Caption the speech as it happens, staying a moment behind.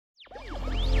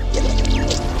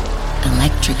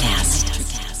Electrocast.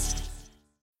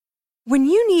 When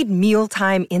you need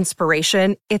mealtime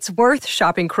inspiration, it's worth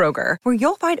shopping Kroger, where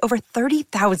you'll find over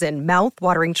 30,000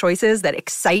 mouth-watering choices that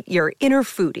excite your inner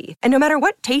foodie. And no matter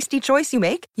what tasty choice you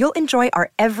make, you'll enjoy our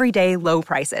everyday low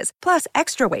prices, plus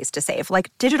extra ways to save,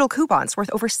 like digital coupons worth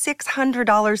over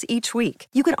 $600 each week.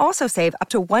 You can also save up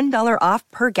to $1 off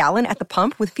per gallon at the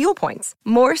pump with fuel points.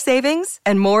 More savings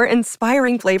and more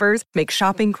inspiring flavors make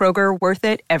shopping Kroger worth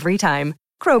it every time.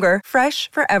 Kroger, fresh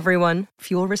for everyone.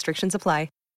 Fuel restrictions apply.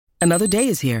 Another day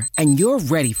is here, and you're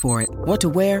ready for it. What to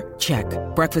wear? Check.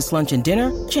 Breakfast, lunch, and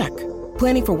dinner? Check.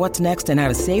 Planning for what's next and how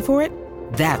to save for it?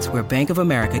 That's where Bank of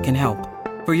America can help.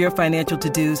 For your financial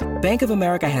to-dos, Bank of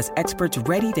America has experts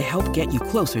ready to help get you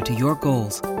closer to your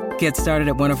goals. Get started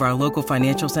at one of our local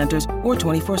financial centers or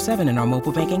 24/7 in our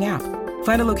mobile banking app.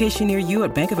 Find a location near you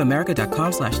at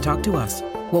bankofamerica.com/talktous.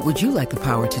 What would you like the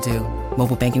power to do?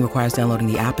 Mobile banking requires downloading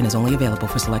the app and is only available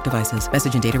for select devices.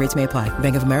 Message and data rates may apply.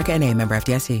 Bank of America N.A., member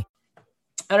FDIC.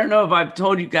 I don't know if I've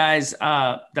told you guys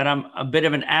that I'm a bit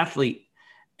of an athlete.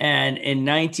 And in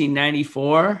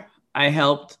 1994, I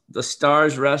helped the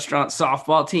Stars Restaurant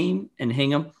softball team in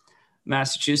Hingham,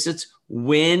 Massachusetts,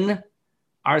 win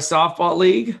our softball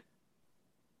league.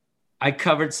 I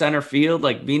covered center field,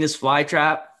 like Venus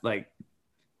flytrap.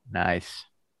 Nice.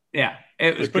 Yeah.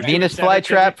 It was Venus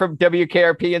flytrap from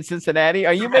WKRP in Cincinnati.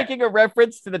 Are you making a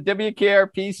reference to the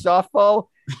WKRP softball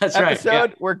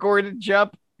episode where Gordon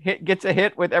gets a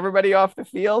hit with everybody off the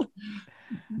field?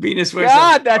 Venus.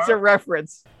 God, that's a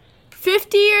reference.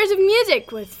 50 years of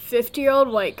music with 50-year-old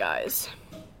white guys.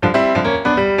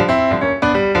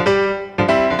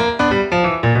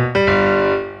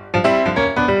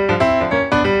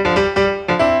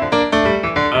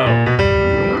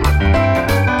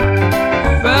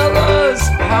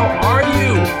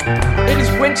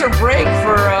 Winter break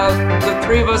for the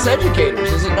three of us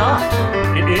educators, is it not?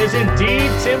 It is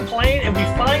indeed, Tim Plain, and we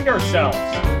find ourselves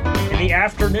in the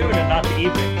afternoon and not the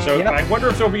evening. So I wonder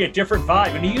if there'll be a different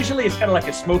vibe. And usually it's kind of like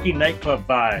a smoky nightclub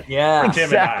vibe. Yeah,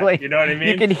 exactly. You know what I mean?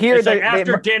 You can hear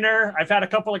after dinner. I've had a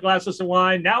couple of glasses of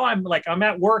wine. Now I'm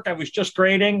at work. I was just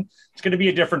grading. It's going to be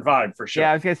a different vibe for sure.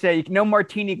 Yeah, I was going to say, no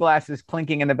martini glasses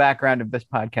clinking in the background of this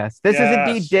podcast. This is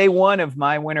indeed day one of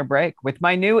my winter break. With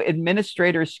my new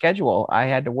administrator's schedule, I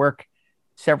had to work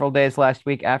several days last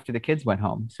week after the kids went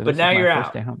home. So but now you're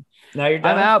out. Day home. Now you're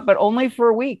done? I'm out, but only for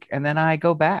a week, and then I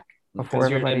go back. Because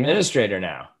you're an administrator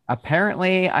now.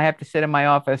 Apparently, I have to sit in my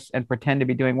office and pretend to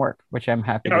be doing work, which I'm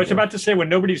happy. I was about to say, when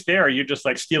nobody's there, are you just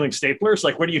like stealing staplers?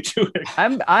 Like, what are you doing?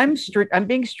 I'm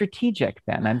being strategic,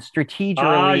 Ben. I'm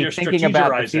strategically thinking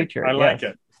about the future. I like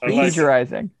it.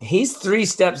 Strategizing. He's 3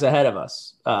 steps ahead of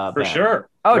us. For Ben. sure.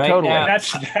 Oh, right totally. Now.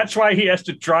 That's why he has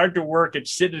to drive to work and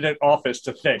sit in an office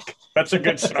to think. That's a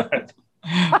good sign.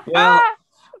 Well,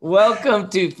 welcome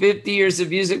to 50 Years of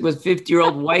Music with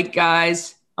 50-year-old white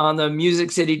guys on the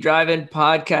Music City Drive-In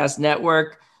Podcast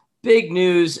Network. Big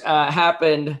news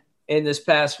happened in this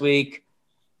past week.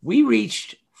 We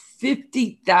reached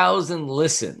 50,000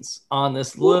 listens on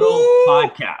this little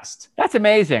podcast. That's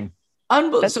amazing.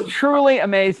 Unbelievable. That's truly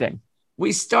amazing.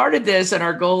 We started this and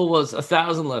our goal was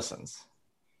 1,000 listens.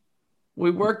 We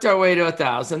worked our way to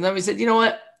 1,000. Then we said, you know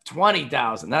what?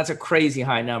 20,000. That's a crazy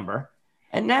high number.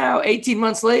 And now, 18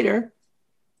 months later,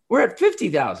 we're at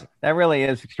 50,000. That really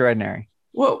is extraordinary.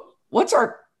 Well,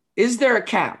 is there a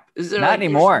cap? Is there not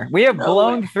anymore? We have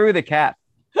blown through the cap.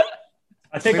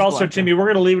 I think also, Timmy, we're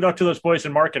going to leave it up to those boys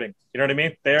in marketing. You know what I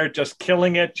mean? They're just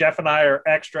killing it. Jeff and I are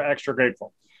extra, extra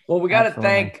grateful. Well, we got to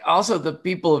thank also the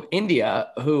people of India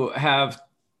who have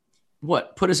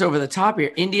put us over the top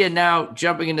here. India now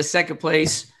jumping into second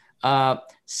place.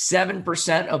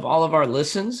 7% of all of our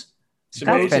listens.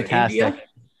 That's fantastic. India.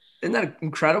 Isn't that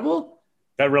incredible?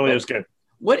 That really is good.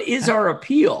 What is our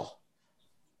appeal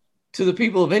to the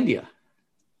people of India?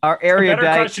 Our area. The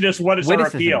better question is, what is our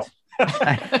appeal?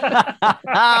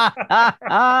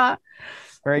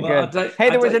 Very good.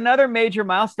 There was another major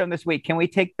milestone this week. Can we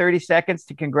take 30 seconds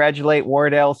to congratulate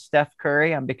Wardell's Steph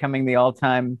Curry on becoming the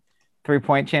all-time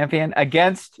three-point champion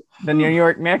against the New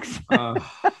York Knicks?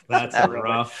 That's a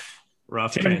rough.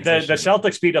 Tim, the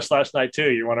Celtics beat us last night too.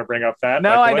 You want to bring up that?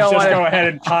 No, I don't. Let's just go ahead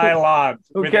and pile on.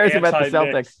 Who cares about the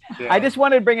Celtics? Yeah. I just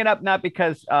wanted to bring it up not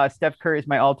because Steph Curry is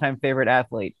my all-time favorite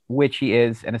athlete, which he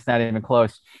is, and it's not even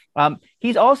close.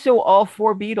 He's also all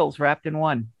 4 Beatles wrapped in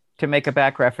one. To make a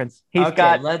back reference, he's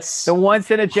got the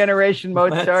once-in-a-generation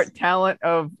Mozart talent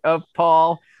of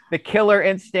Paul, the killer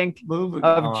instinct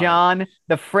of John,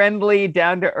 the friendly,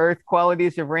 down-to-earth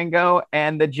qualities of Ringo,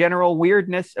 and the general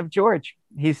weirdness of George.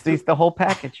 He's the whole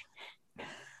package.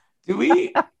 Do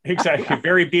we? Exactly.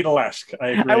 Very Beatlesque. I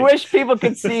agree. I wish people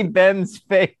could see Ben's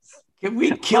face. Can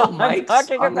we kill Mike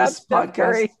on this podcast?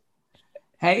 Curry.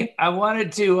 Hey, I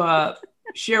wanted to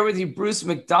share with you Bruce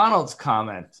McDonald's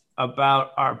comment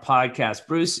about our podcast.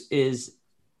 Bruce is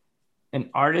an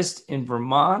artist in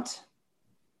Vermont,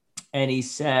 and he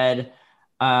said,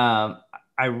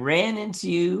 I ran into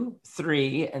you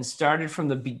three and started from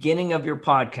the beginning of your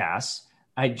podcast.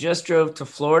 I just drove to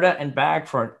Florida and back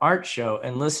for an art show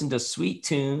and listened to sweet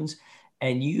tunes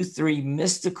and you three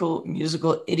mystical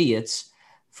musical idiots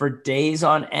for days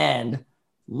on end.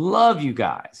 Love you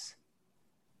guys.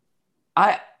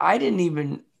 I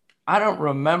don't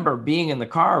remember being in the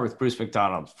car with Bruce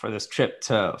McDonald for this trip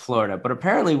to Florida, but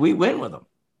apparently we went with him.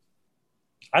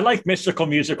 I like mystical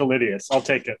musical idiots. I'll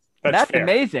take it. That's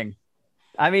amazing.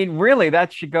 I mean, really,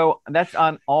 that should go. That's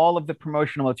on all of the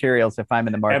promotional materials if I'm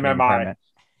in the marketing department.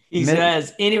 He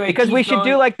says, anyway, because we should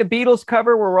do like the Beatles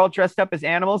cover where we're all dressed up as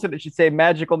animals and it should say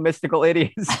magical, mystical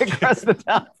idiots across the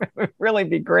top. It would really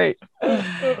be great.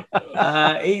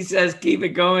 He says, keep it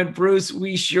going, Bruce.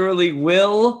 We surely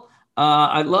will.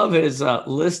 I love his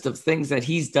list of things that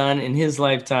he's done in his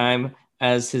lifetime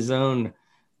as his own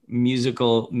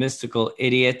musical, mystical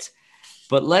idiot.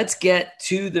 But let's get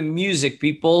to the music,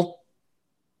 people.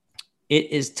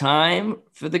 It is time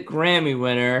for the Grammy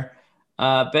winner.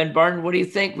 Ben Barton, what do you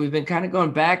think? We've been kind of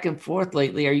going back and forth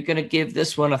lately. Are you going to give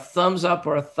this one a thumbs up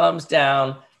or a thumbs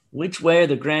down? Which way are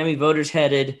the Grammy voters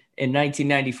headed in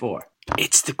 1994?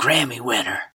 It's the Grammy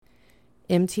winner.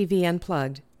 MTV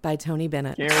Unplugged by Tony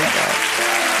Bennett. Here we go.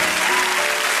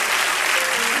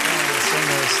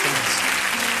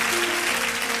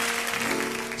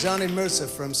 Johnny Mercer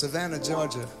from Savannah,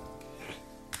 Georgia.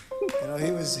 You know,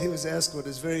 he was asked what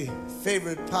his very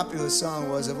favorite popular song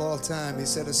was of all time. He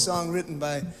said a song written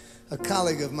by a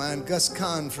colleague of mine, Gus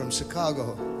Kahn from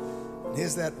Chicago. And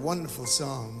here's that wonderful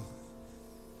song.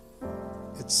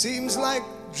 It seems like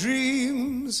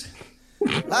dreams,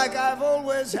 like I've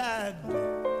always had,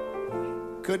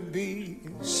 could be,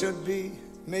 should be,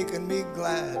 making me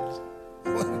glad.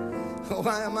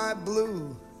 Why am I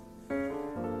blue?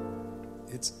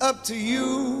 It's up to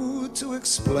you to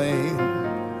explain.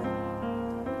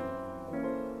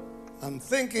 I'm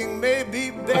thinking maybe,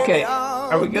 baby, okay,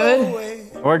 are we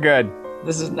good? We're good.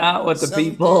 This is not what the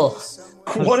people.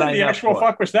 What in the actual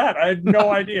fuck was that? I had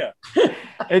no idea.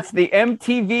 It's the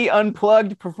MTV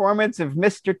Unplugged performance of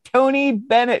Mr. Tony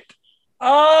Bennett.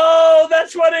 Oh,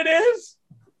 that's what it is?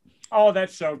 Oh,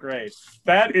 that's so great.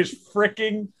 That is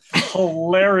freaking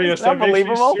hilarious. That makes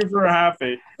me super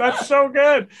happy. That's so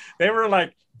good. They were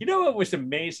like, you know what was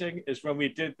amazing is when we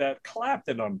did that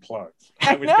Clapton Unplugged.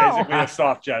 That was basically a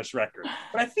soft jazz record.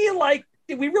 But I feel like,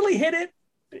 did we really hit it?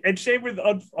 And same with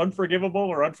Unforgivable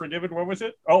or Unforgiven. What was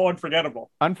it? Oh, Unforgettable.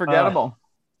 Unforgettable.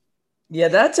 Yeah,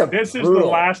 this is the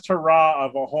last hurrah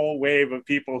of a whole wave of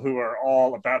people who are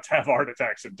all about to have heart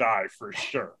attacks and die for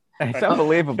sure. It's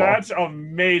unbelievable. That's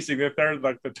amazing that they're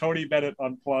like the Tony Bennett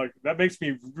Unplugged. That makes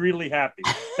me really happy.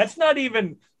 They're not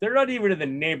even in the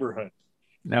neighborhood.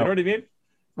 No. You know what I mean?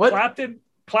 What?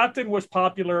 Clapton was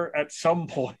popular at some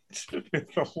point in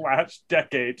the last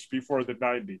decades before the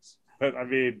 90s. But I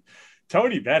mean,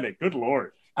 Tony Bennett, good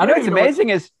Lord. I know what's amazing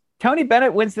is Tony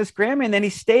Bennett wins this Grammy and then he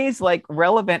stays like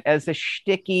relevant as a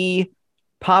shticky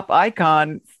pop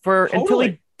icon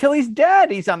until he's dead.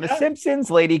 He's on The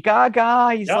Simpsons, Lady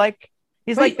Gaga. He's like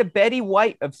the Betty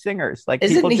White of singers. Like,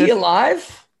 isn't he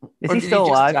alive? Is he still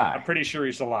alive? I'm pretty sure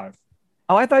he's alive.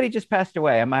 Oh, I thought he just passed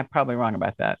away. Am I probably wrong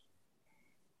about that?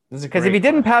 Because if he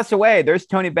didn't pass away, there's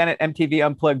Tony Bennett MTV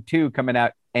Unplugged 2 coming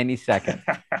out any second.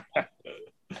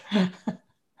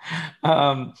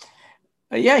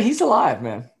 Yeah, he's alive,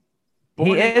 man.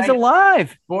 He is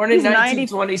alive. Born in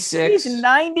 1926. He's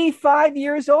 95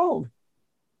 years old.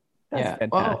 That's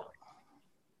fantastic. Well,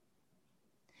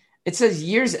 it says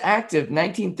years active,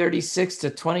 1936 to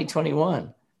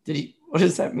 2021. What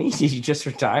does that mean? Did he just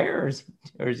retire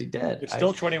or is he dead? He's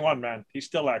still 21, man. He's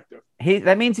still active.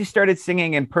 That means he started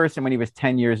singing in person when he was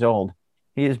 10 years old.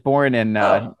 He was born in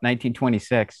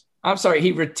 1926. I'm sorry.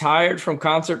 He retired from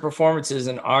concert performances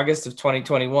in August of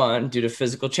 2021 due to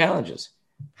physical challenges.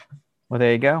 Well,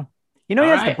 there you go. You know, he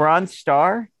has the Bronze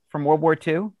Star from World War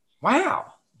II. Wow.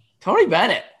 Tony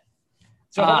Bennett.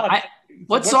 So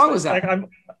what song was that? I'm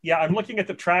looking at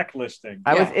the track listing.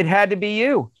 It Had to Be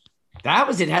You. That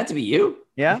was It Had to Be You.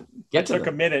 Yeah. It took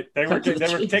a minute. They were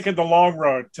taking the long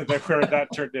road to where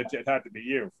that turned into It Had to Be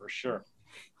You for sure.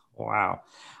 Wow.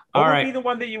 What would be the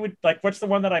one that you would like? What's the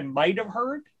one that I might have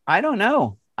heard? I don't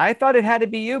know. I thought it had to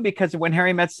be you because when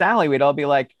Harry Met Sally, we'd all be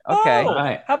like, okay. Oh,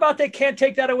 right. How about They Can't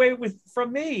Take That Away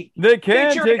from Me? They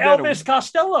can't featuring take Elvis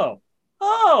Costello.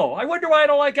 Oh, I wonder why I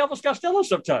don't like Elvis Costello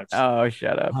sometimes. Oh,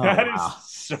 shut up. That is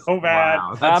so bad.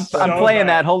 Wow. I'm playing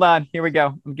that. Hold on. Here we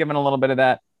go. I'm giving a little bit of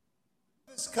that.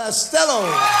 Elvis Costello.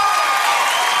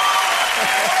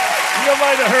 You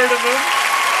might have heard of him.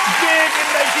 Big in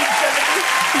 1970.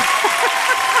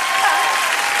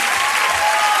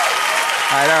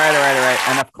 All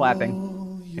right. Enough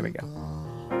clapping. Here we go.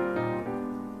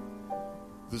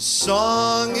 The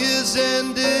song is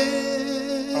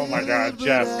ended. Oh my God,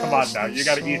 Jeff, come on now. You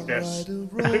got to eat this.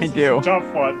 I do. Is a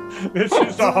tough one. This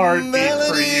is a hard beat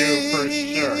for you, for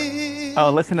sure.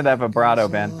 Oh, listen to that vibrato,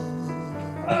 Ben.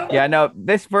 Yeah, no,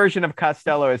 this version of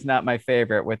Costello is not my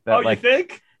favorite. With the, you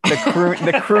think? The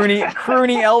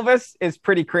croony Elvis is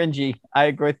pretty cringy. I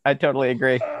agree. I totally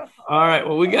agree. All right.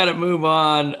 Well, we got to move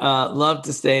on. Love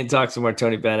to stay and talk some more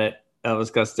Tony Bennett,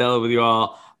 Elvis Costello with you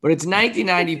all. But it's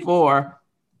 1994.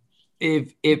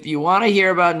 If you want to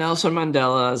hear about Nelson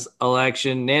Mandela's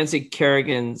election, Nancy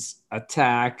Kerrigan's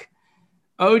attack,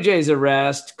 OJ's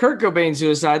arrest, Kurt Cobain's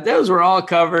suicide, those were all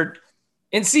covered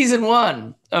in season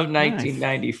 1 of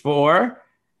 1994. Nice.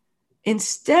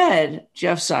 Instead,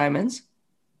 Jeff Simons,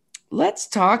 let's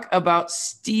talk about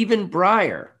Stephen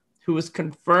Breyer, who was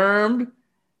confirmed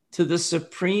to the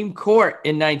Supreme Court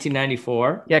in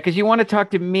 1994. Yeah, because you want to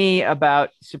talk to me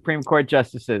about Supreme Court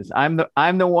justices. I'm the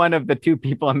one of the two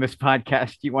people on this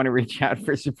podcast you want to reach out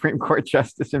for Supreme Court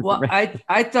justice information. Well,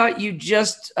 I thought you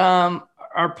just are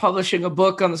publishing a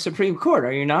book on the Supreme Court,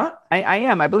 are you not? I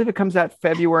am. I believe it comes out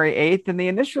February 8th, and the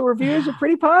initial reviews are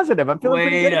pretty positive. I'm feeling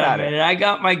pretty good about it. I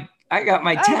got my talent.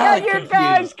 I got your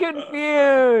guys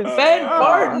confused. Ben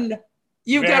Barton.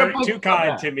 You got a book. Too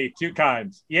kind, Timmy. Too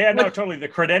kind. Yeah, no, totally. The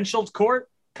Credentialed Court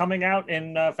coming out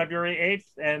in February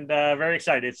 8th, and very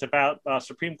excited. It's about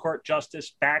Supreme Court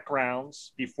justice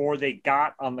backgrounds before they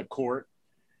got on the court,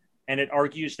 and it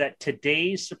argues that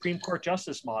today's Supreme Court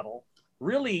justice model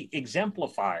really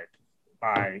exemplified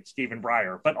by Stephen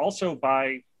Breyer, but also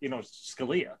by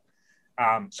Scalia.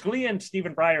 Scalia and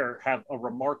Stephen Breyer have a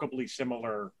remarkably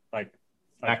similar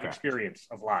experience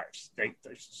of lives.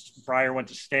 Breyer went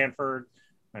to Stanford.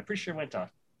 I'm pretty sure went to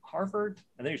Harvard.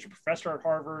 I think he was a professor at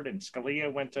Harvard, and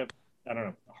Scalia went to, I don't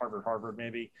know, Harvard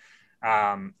maybe.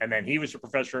 And then he was a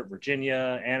professor at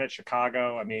Virginia and at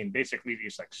Chicago. I mean, basically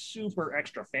these super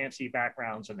extra fancy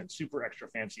backgrounds and then super extra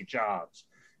fancy jobs.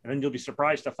 And then you'll be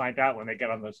surprised to find out when they get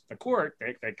on the court,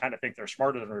 they kind of think they're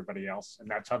smarter than everybody else. And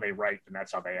that's how they write and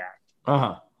that's how they act.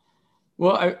 Uh-huh.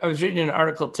 Well, I was reading an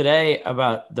article today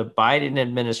about the Biden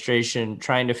administration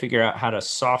trying to figure out how to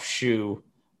soft shoe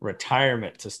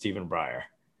retirement to Stephen Breyer.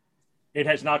 It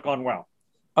has not gone well.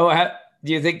 Oh,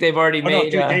 do you think they've already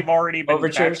made they've already been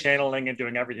overtures? Back channeling and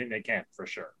doing everything they can, for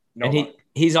sure. And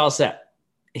he's all set.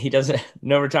 He doesn't,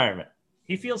 no retirement.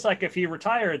 He feels like if he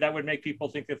retired, that would make people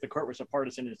think that the court was a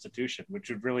partisan institution, which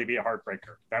would really be a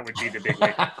heartbreaker. That would be the big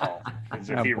wake-up call, is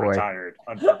if he retired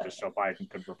on purpose so Biden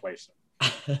could replace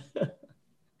him.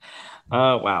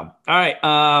 Oh, wow. All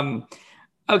right.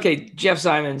 Okay, Jeff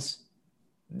Simons,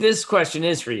 this question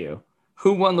is for you.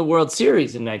 Who won the World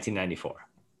Series in 1994?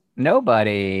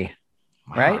 Nobody.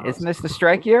 Wow. Right? Isn't this the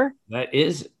strike year? That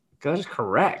is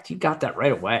correct. You got that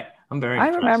right away. I'm very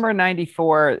impressed. I remember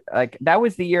 94, that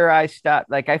was the year I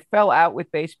stopped. I fell out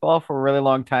with baseball for a really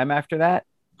long time after that.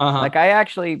 Uh-huh. I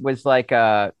actually was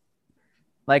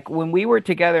when we were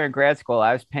together in grad school,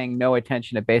 I was paying no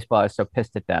attention to baseball. I was so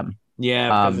pissed at them. Yeah,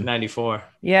 because of 94.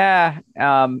 Yeah.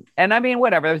 And I mean,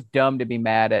 whatever. It was dumb to be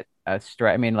mad at a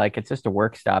strike. I mean, it's just a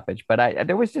work stoppage, but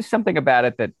there was just something about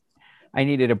it that I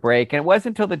needed a break. And it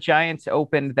wasn't until the Giants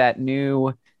opened that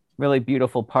new, really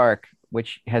beautiful park,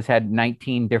 which has had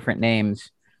 19 different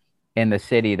names in the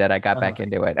city, that I got back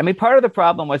into it. I mean, part of the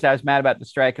problem was I was mad about the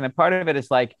strike. And then part of it is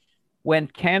when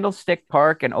Candlestick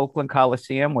Park and Oakland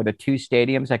Coliseum were the two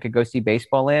stadiums I could go see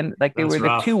baseball in, they were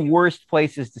the two worst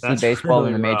places to see baseball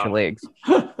in the major leagues.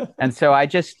 And so I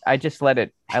just let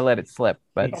it slip.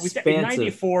 But in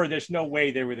 94, there's no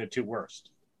way they were the two worst.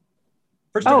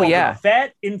 First of all, the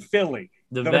Vet in Philly.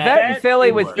 The Vet in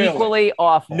Philly was equally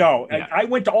awful. No, I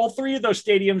went to all three of those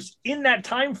stadiums in that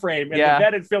time frame, and the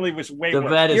Vet in Philly was way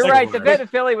worse. You're right. The Vet in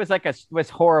Philly was was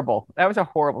horrible. That was a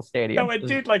horrible stadium. No, it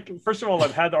did. First of all,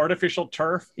 it had the artificial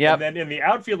turf, and then in the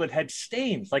outfield, it had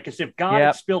stains, as if God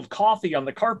had spilled coffee on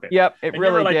the carpet. Yep, it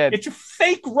really did. It's a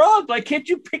fake rug. Can't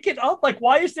you pick it up?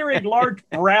 Why is there a large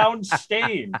brown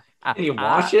stain? Can you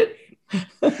wash it?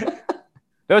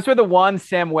 Those were the Juan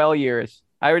Samuel years.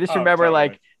 I just remember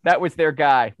that was their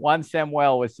guy. Juan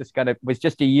Samuel was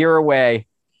just a year away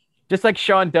Just like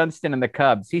Sean Dunston and the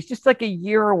Cubs. He's just like a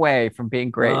year away from being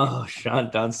great. Oh, Sean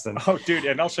Dunston. Oh, dude.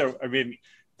 And also, I mean,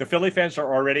 the Philly fans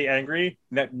are already angry.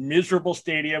 In that miserable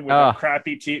stadium with a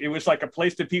crappy team. It was like a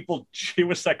place that people, it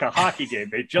was like a hockey game.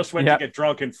 They just went to get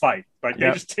drunk and fight. Like they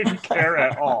just didn't care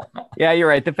at all. Yeah, you're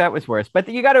right. That was worse. But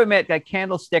you got to admit that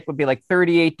Candlestick would be like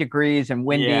 38 degrees and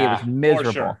windy. Yeah, it was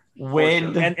miserable. Sure.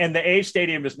 Wind. Sure. And the A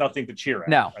stadium is nothing to cheer at.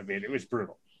 No. I mean, it was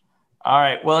brutal. All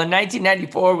right. Well, in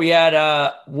 1994, we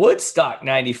had Woodstock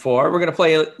 94. We're going to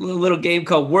play a little game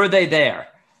called Were They There?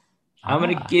 I'm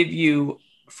going to give you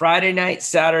Friday night,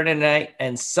 Saturday night,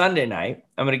 and Sunday night.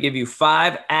 I'm going to give you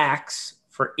 5 acts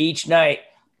for each night.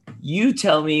 You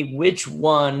tell me which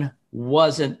one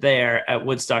wasn't there at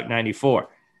Woodstock 94.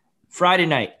 Friday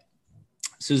night,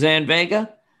 Suzanne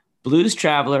Vega, Blues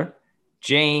Traveler,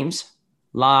 James,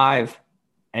 Live,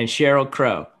 and Sheryl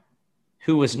Crow.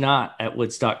 Who was not at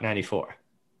Woodstock 94?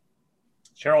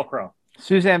 Sheryl Crow.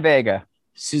 Suzanne Vega.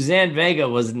 Suzanne Vega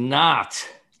was not.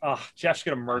 Oh, Jeff's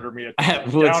going to murder me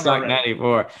at Woodstock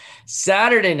 94.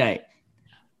 Saturday night,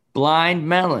 Blind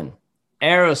Melon,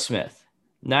 Aerosmith,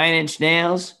 9 Inch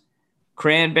Nails,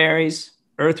 Cranberries,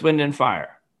 Earth, Wind, and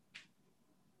Fire.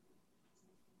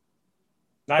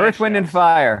 Earth, Wind, and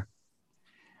Fire.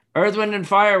 Earth, Wind, and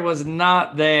Fire was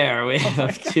not there. We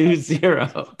have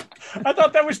 2-0. I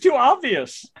thought that was too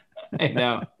obvious. I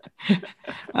know.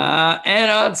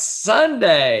 And on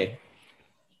Sunday,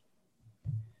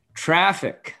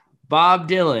 Traffic, Bob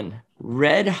Dylan,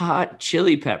 Red Hot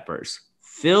Chili Peppers,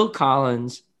 Phil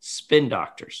Collins, Spin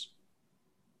Doctors.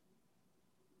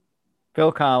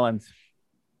 Phil Collins.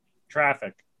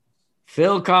 Traffic.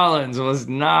 Phil Collins was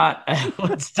not at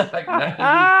Woodstock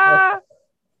 94.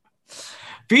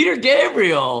 Peter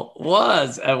Gabriel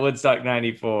was at Woodstock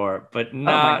 94, but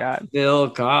not Phil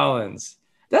Collins.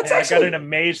 I got an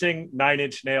amazing 9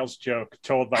 Inch Nails joke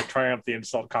told by Triumph the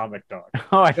Insult Comic Dog.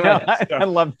 Oh, I know. I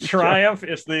love Triumph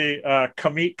is the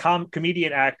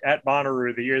comedian act at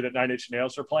Bonnaroo the year that 9 Inch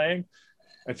Nails are playing.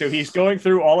 And so he's going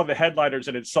through all of the headliners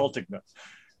and insulting them.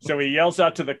 So he yells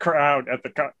out to the crowd at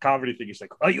the comedy thing. He's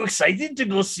like, "Are you excited to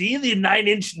go see the 9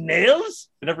 Inch Nails?"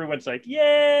 And everyone's like,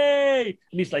 "Yay!"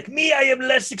 And he's like, "Me, I am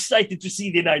less excited to see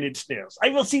the 9 Inch Nails. I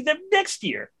will see them next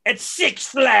year at Six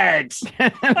Flags."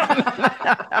 It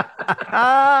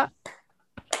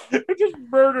just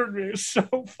murdered me. It's so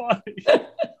funny.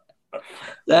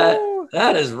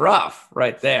 That is rough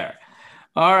right there.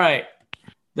 All right.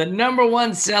 The number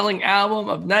 1 selling album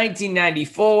of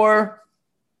 1994.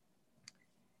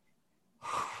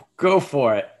 Go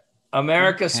for it.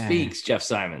 America Speaks, Jeff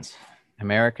Simons.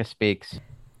 America Speaks.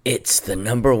 It's the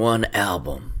number 1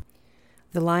 album.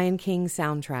 The Lion King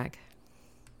soundtrack.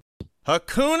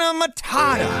 Hakuna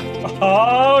Matata.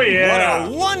 Oh, yeah.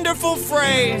 What a wonderful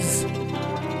phrase.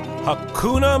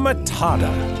 Hakuna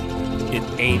Matata. It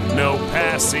ain't no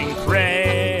passing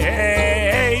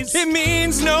craze. It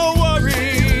means no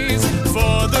worries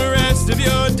for the rest of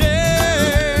your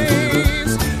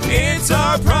days. It's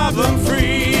our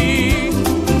problem-free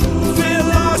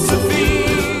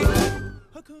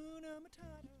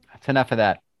That's enough of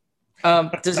that.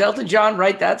 Does Elton John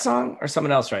write that song or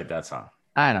someone else write that song?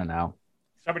 I don't know.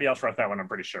 Somebody else wrote that one, I'm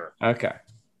pretty sure. Okay.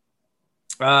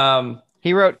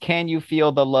 He wrote Can You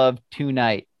Feel the Love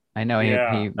Tonight? I know he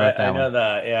wrote that one. I know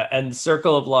that, yeah. And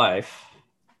Circle of Life.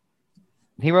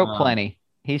 He wrote plenty.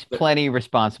 He's plenty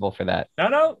responsible for that.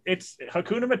 No. It's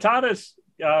Hakuna Matata's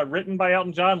written by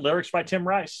Elton John, lyrics by Tim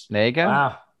Rice. There you go.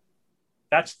 Wow.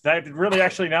 That really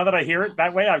actually, now that I hear it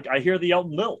that way, I hear the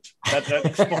Elton lilt. That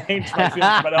explains my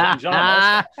feelings about Elton John.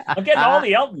 Also. I'm getting all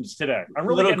the Eltons today. I'm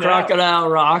really little Crocodile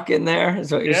Rock in there.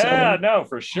 Is what you're saying? Yeah, no,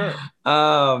 for sure.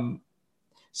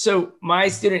 So my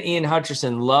student Ian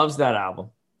Hutcherson loves that album.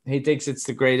 He thinks it's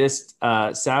the greatest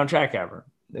soundtrack ever.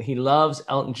 He loves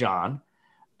Elton John.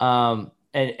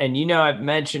 And you know, I've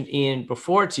mentioned Ian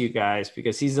before to you guys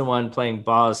because he's the one playing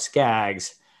Boz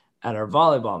Skaggs at our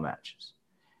volleyball matches.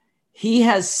 He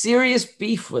has serious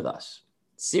beef with us,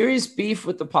 serious beef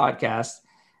with the podcast,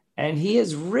 and he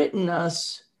has written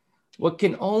us what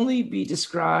can only be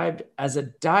described as a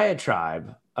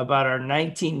diatribe about our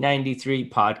 1993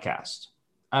 podcast.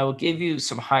 I will give you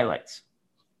some highlights.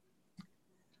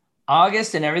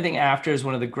 August and Everything After is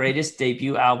one of the greatest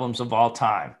debut albums of all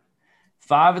time.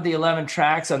 5 of the 11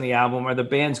 tracks on the album are the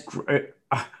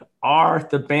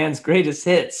band's greatest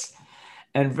hits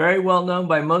and very well known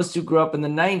by most who grew up in the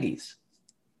 90s.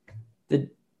 The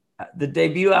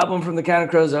debut album from the Counting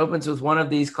Crows opens with one of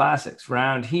these classics.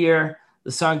 Round Here,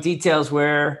 the song details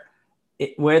where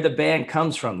the band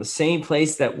comes from, the same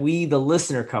place that we, the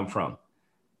listener, come from.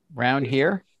 Round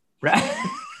Here?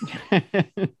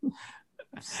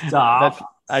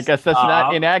 Stop. I guess that's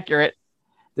not inaccurate.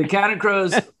 The Counting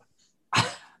Crows'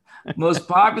 most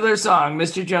popular song,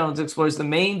 Mr. Jones, explores the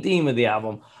main theme of the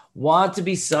album, wanting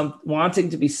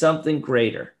to be something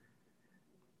greater.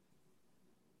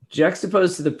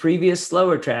 Juxtaposed to the previous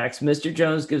slower tracks, Mr.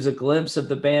 Jones gives a glimpse of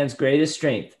the band's greatest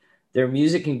strength. Their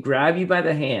music can grab you by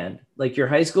the hand, like your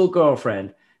high school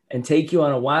girlfriend, and take you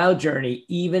on a wild journey,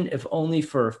 even if only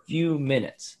for a few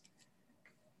minutes.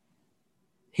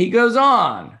 He goes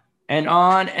on and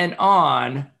on and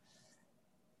on,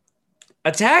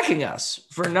 attacking us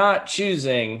for not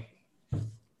choosing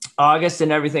August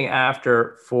and Everything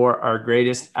After for our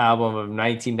greatest album of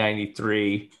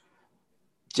 1993.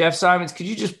 Jeff Simons, could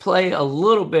you just play a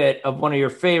little bit of one of your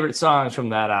favorite songs from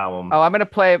that album? Oh, I'm going to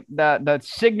play the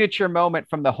signature moment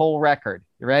from the whole record.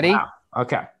 You ready? Wow.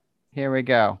 Okay. Here we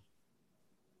go.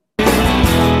 I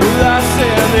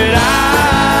said that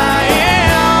I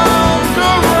am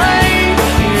the rain.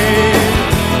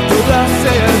 I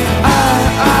said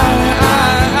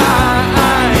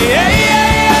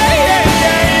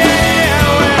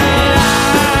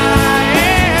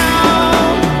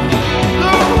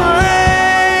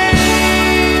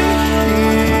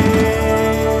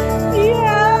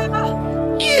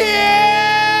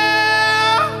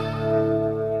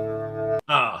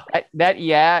that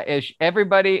is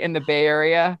everybody in the Bay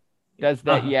Area does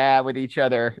that with each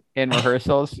other in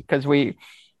rehearsals because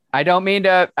I don't mean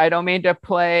to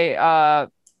play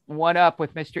one up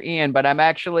with Mr. Ian, but I'm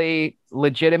actually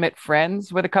legitimate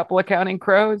friends with a couple of Counting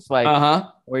Crows. Like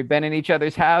we've been in each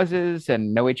other's houses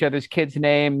and know each other's kids'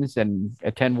 names and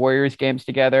attend Warriors games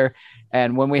together.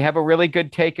 And when we have a really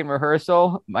good take in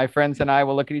rehearsal, my friends and I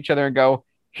will look at each other and go,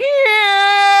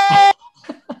 yeah.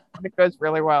 It goes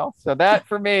really well. So that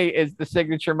for me is the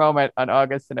signature moment on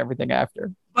August and Everything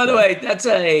After. By the way, that's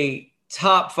a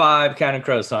top 5 Counting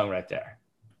Crows song right there.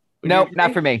 No,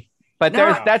 not for me. But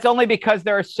that's only because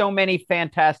there are so many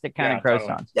fantastic Counting Crows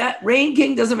songs. That Rain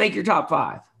King doesn't make your top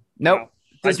 5. Nope.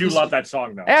 I do love that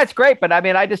song though. Yeah, it's great. But I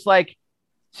mean, I just like,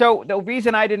 so the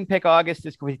reason I didn't pick August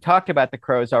is because we talked about the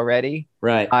Crows already.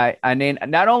 Right. I mean,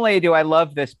 not only do I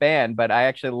love this band, but I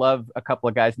actually love a couple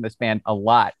of guys in this band a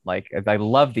lot. Like I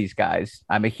love these guys.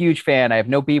 I'm a huge fan. I have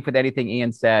no beef with anything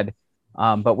Ian said.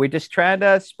 But we're just trying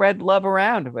to spread love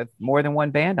around with more than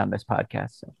one band on this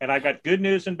podcast. So. And I've got good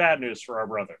news and bad news for our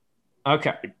brother.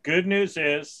 Okay. The good news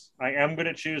is I am going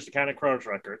to choose the Counting Crows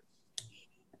record.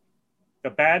 The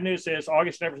bad news is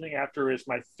August and Everything After is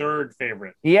my third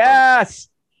favorite. Yes.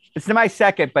 It's my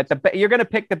second, but you're going to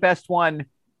pick the best one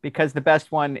because the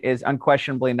best one is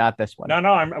unquestionably not this one.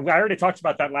 No, I already talked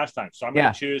about that last time. So I'm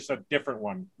going to choose a different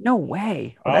one. No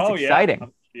way. Well, that's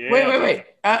exciting. Yeah. Wait.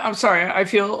 I'm sorry. I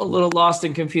feel a little lost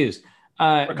and confused.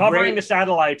 Recovering the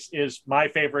Satellites is my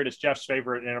favorite. It's Jeff's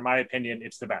favorite. And in my opinion,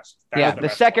 it's the best. The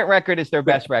second record is their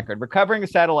best record. Recovering the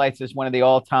Satellites is one of the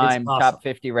all-time top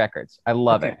 50 records. I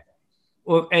love it.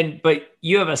 Well, but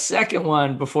you have a second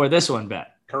one before this one, Ben.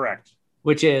 Correct.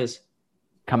 Which is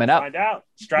coming up. Find out.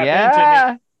 Strap in,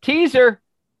 Timmy. Teaser.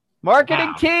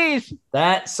 Marketing tease.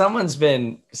 That someone's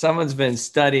been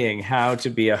studying how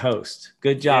to be a host.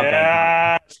 Good job.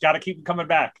 Yeah, it's got to keep them coming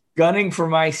back. Gunning for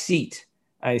my seat.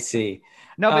 I see.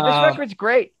 No, but this record's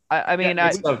great. I mean,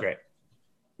 it's so great.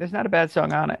 There's not a bad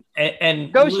song on it.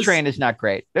 And Ghost Train is not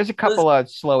great. There's a couple of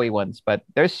slowy ones, but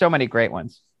there's so many great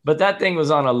ones. But that thing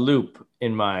was on a loop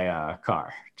in my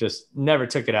car. Just never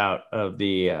took it out of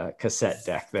the cassette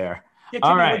deck there. Yeah,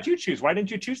 Jimmy, what did you choose? Why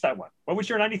didn't you choose that one? What was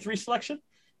your 93 selection?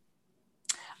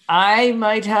 I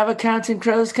might have a Counting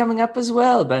Crows coming up as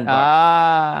well, Ben. All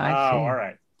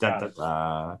right. Did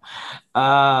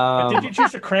you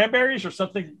choose the Cranberries or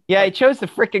something? Yeah, I chose the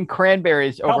freaking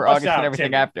Cranberries over August and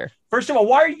Everything After. First of all,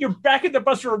 why are you back in the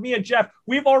bus with me and Jeff?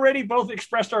 We've already both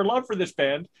expressed our love for this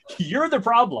band. You're the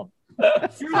problem.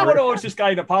 You're the one who owes this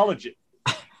guy an apology.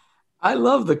 I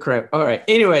love the crap. All right.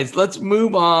 Anyways, let's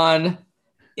move on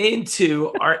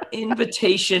into our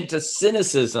invitation to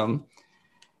cynicism.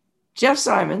 Jeff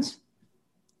Simons,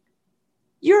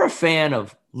 you're a fan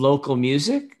of local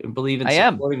music and believe in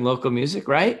supporting local music,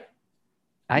 right?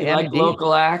 I am like indeed.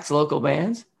 Local acts, local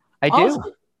bands. I do.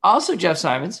 Also, Jeff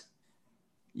Simons,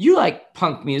 you like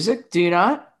punk music, do you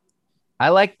not? I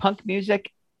like punk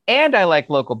music and I like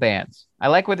local bands. I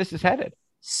like where this is headed.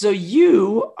 So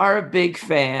you are a big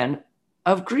fan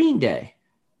of Green Day.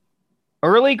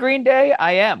 Early Green Day,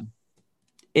 I am.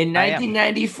 In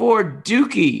 1994,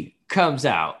 Dookie comes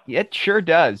out. It sure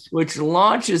does. Which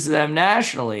launches them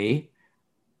nationally.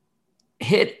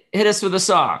 Hit us with a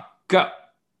song. Go.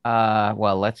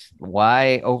 Well,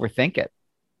 why overthink it?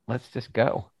 Let's just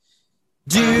go.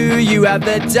 Do you have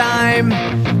the time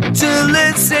to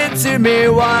listen to me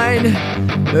whine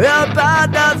about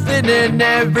nothing and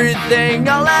everything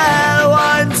all at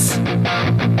once?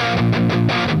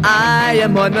 I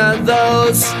am one of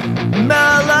those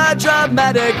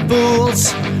melodramatic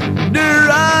fools,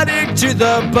 neurotic to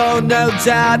the bone, no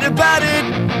doubt about it.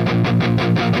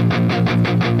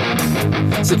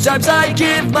 Sometimes I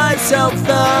give myself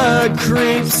the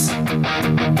creeps.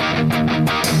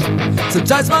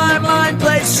 Sometimes my mind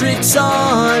plays tricks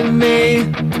on me.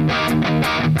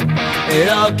 It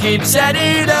all keeps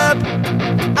adding up.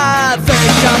 I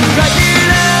think I'm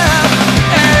cracking up.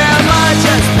 Am I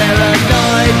just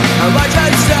paranoid? Am I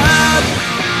just up?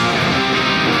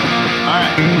 All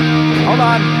right. Hold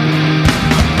on.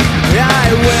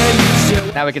 I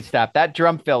went. Now we can stop. That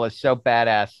drum fill is so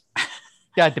badass.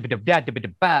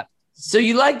 So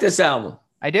you like this album?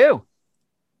 I do.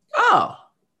 Oh,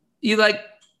 you like,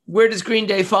 where does Green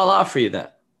Day fall off for you then?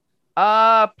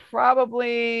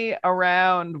 Probably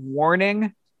around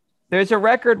Warning. There's a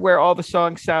record where all the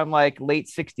songs sound like late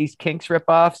 60s Kinks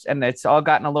ripoffs, and it's all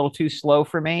gotten a little too slow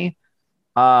for me.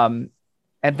 And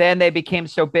then they became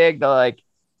so big, they're like,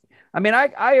 I mean,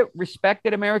 I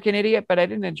respected American Idiot, but I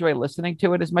didn't enjoy listening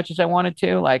to it as much as I wanted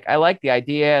to. Like, I like the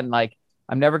idea, and like,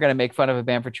 I'm never going to make fun of a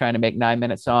band for trying to make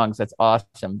 9-minute songs. That's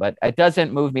awesome. But it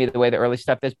doesn't move me the way the early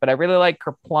stuff is. But I really like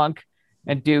Kerplunk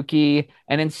and Dookie.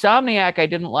 And Insomniac, I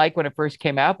didn't like when it first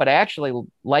came out, but I actually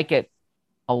like it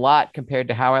a lot compared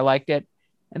to how I liked it.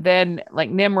 And then like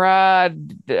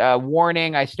Nimrod,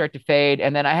 Warning, I start to fade.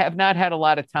 And then I have not had a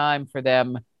lot of time for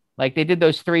them. Like they did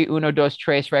those 3 Uno Dos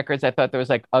Tres records. I thought there was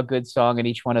like a good song in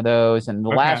each one of those. And the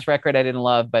last record I didn't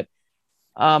love, but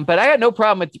I got no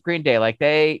problem with Green Day. Like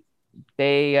they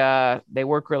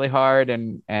work really hard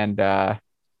and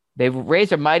they've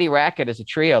raised a mighty racket as a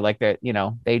trio. Like they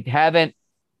haven't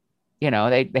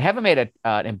made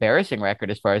an embarrassing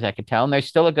record as far as I could tell. And they're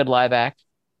still a good live act.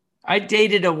 I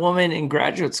dated a woman in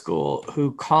graduate school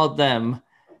who called them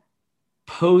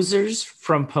posers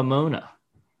from Pomona.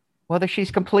 Well,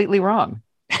 she's completely wrong.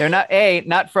 They're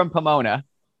not from Pomona,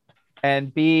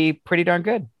 and B, pretty darn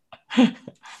good.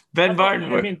 Ben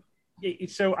Barton. I mean,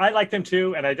 so I like them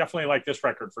too, and I definitely like this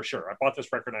record for sure. I bought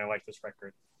this record and I like this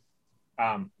record.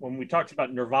 When we talked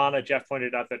about Nirvana, Jeff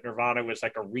pointed out that Nirvana was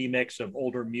like a remix of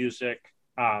older music.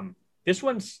 This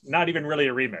one's not even really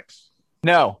a remix.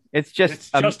 No, it's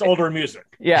just older music.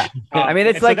 Yeah. I mean,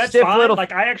 it's like so stiff little.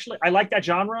 Like I like that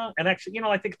genre, and actually,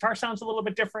 like the guitar sounds a little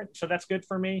bit different, so that's good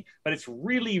for me. But it's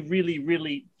really, really,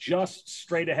 really just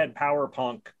straight ahead power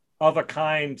punk of a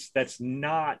kind that's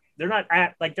not. They're not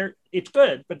it's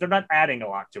good, but they're not adding a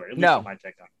lot to it. At least in my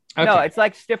take on it. Okay. No, it's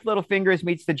like Stiff Little Fingers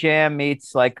meets the Jam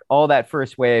meets like all that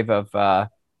first wave of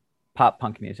pop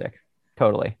punk music.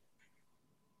 Totally.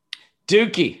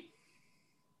 Dookie.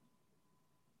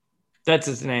 That's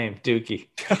his name, Dookie.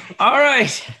 All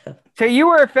right. So you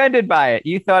were offended by it.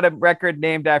 You thought a record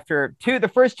named after the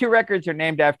first 2 records are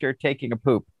named after taking a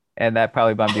poop. And that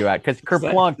probably bummed you out because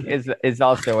Kerplunk is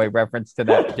also a reference to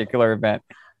that particular event.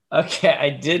 Okay.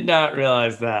 I did not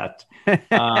realize that.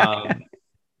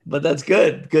 But that's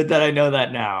good. Good that I know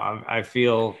that now. I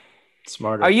feel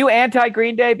smarter. Are you anti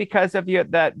Green Day because of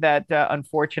that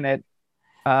unfortunate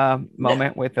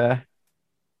moment with your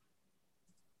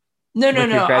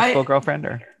grad school girlfriend?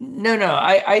 Or no.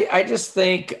 I just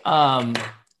think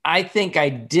I think I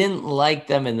didn't like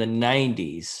them in the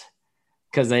 90s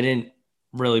because I didn't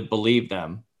really believe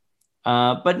them.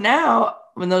 But now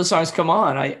when those songs come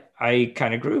on, I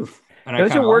kind of groove. And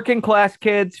those are working class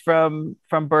kids from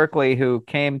Berkeley who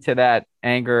came to that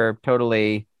anger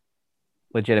totally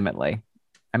legitimately.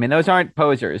 I mean, those aren't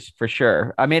posers for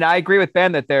sure. I mean, I agree with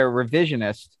Ben that they're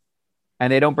revisionist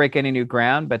and they don't break any new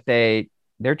ground, but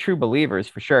they're true believers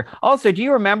for sure. Also, do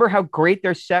you remember how great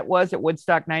their set was at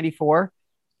Woodstock 94?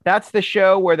 That's the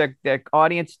show where the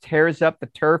audience tears up the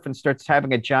turf and starts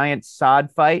having a giant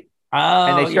sod fight. Oh,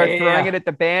 and they start throwing it at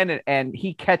the band and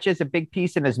he catches a big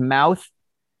piece in his mouth.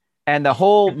 And the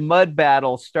whole mud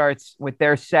battle starts with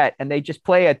their set, and they just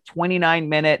play a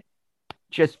 29-minute,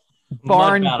 just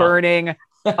barn burning,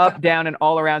 up, down, and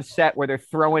all around set where they're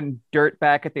throwing dirt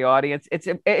back at the audience.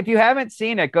 If you haven't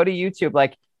seen it, go to YouTube.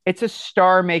 Like it's a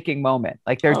star-making moment.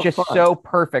 Like they're just so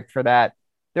perfect for that.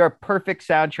 They're a perfect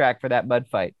soundtrack for that mud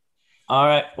fight. All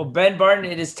right. Well, Ben Barton,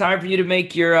 it is time for you to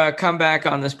make your comeback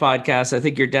on this podcast. I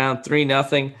think you're down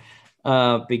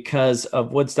 3-0 because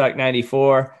of Woodstock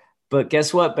 94. But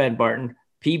guess what, Ben Barton?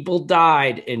 People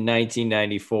died in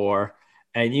 1994,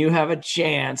 and you have a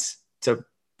chance to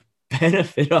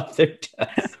benefit off their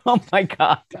death. Oh, my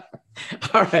God.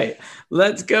 All right,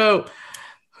 let's go.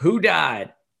 Who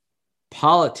died?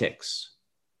 Politics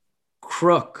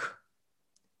Crook,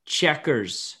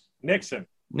 Checkers. Nixon.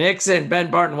 Ben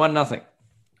Barton, 1-0.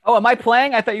 Oh, am I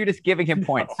playing? I thought you were just giving him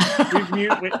points.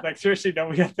 Seriously, no,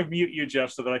 we have to mute you,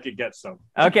 Jeff, so that I could get some.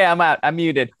 Okay, I'm out. I'm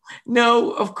muted.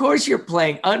 No, of course you're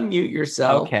playing. Unmute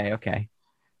yourself. Okay.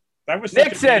 That was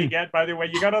Nixon. By the way,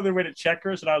 you got on the way to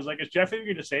Checkers, and I was like, is Jeff even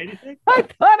going to say anything? I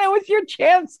thought it was your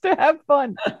chance to have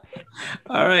fun.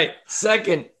 All right.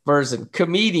 Second person,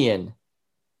 comedian,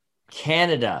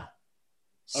 Canada.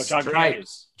 Oh, John Candy.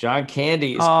 John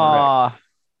Candy is correct.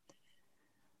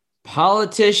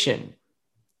 Politician,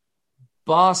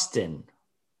 Boston,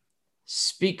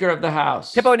 Speaker of the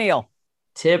House. Tip O'Neill.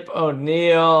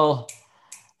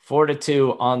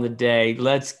 4-2 on the day.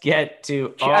 Let's get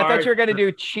to I thought you were going to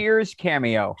do Cheers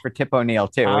cameo for Tip O'Neill,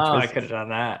 too. I could have done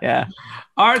that. Yeah.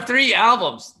 Our 3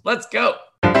 albums. Let's go.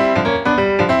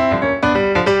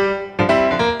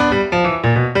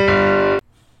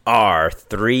 Our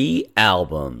 3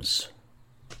 albums.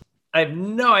 I have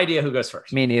no idea who goes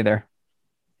first. Me neither.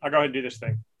 I'll go ahead and do this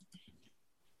thing.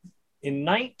 In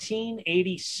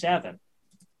 1987,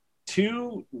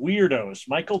 2 weirdos,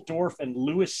 Michael Dorf and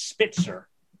Louis Spitzer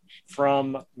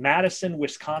from Madison,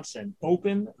 Wisconsin,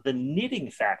 opened the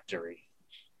Knitting Factory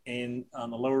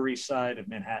on the Lower East Side of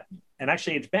Manhattan. And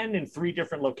actually, it's been in 3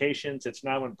 different locations. It's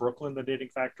now in Brooklyn, the Knitting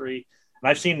Factory. And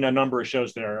I've seen a number of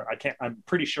shows there. I'm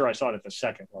pretty sure I saw it at the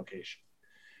second location.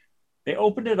 They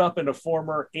opened it up in a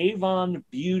former Avon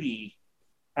Beauty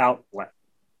outlet.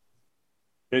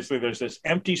 Basically, there's this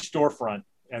empty storefront,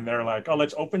 and they're like, oh,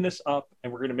 let's open this up,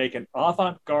 and we're going to make an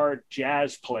avant-garde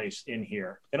jazz place in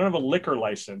here. They don't have a liquor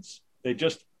license. They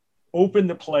just open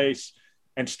the place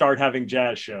and start having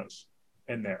jazz shows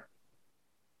in there.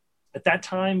 At that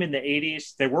time in the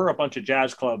 80s, there were a bunch of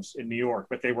jazz clubs in New York,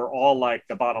 but they were all like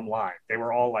the bottom line. They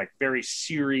were all like very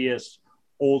serious,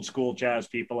 old school jazz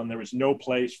people, and there was no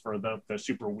place for the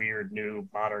super weird, new,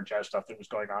 modern jazz stuff that was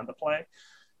going on to play.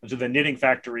 And so the Knitting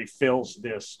Factory fills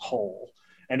this hole.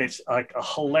 And it's like a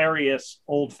hilarious,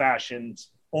 old-fashioned,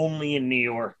 only in New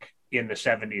York in the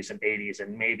 70s and 80s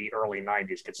and maybe early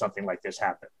 90s could something like this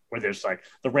happen, where there's like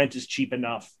the rent is cheap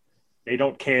enough. They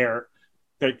don't care.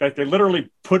 They literally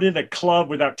put in a club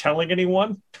without telling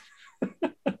anyone.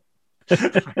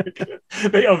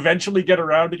 They eventually get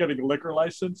around to getting a liquor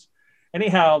license.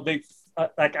 Anyhow, they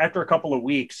like after a couple of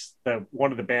weeks,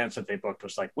 one of the bands that they booked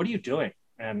was like, "What are you doing?"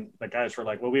 And the guys were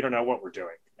like, well, we don't know what we're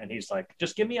doing. And he's like,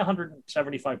 just give me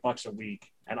 $175 a week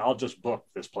and I'll just book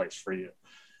this place for you.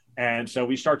 And so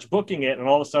he starts booking it. And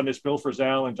all of a sudden it's Bill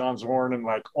Frisell and John Zorn and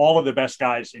like all of the best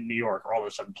guys in New York are all of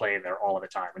a sudden playing there all of the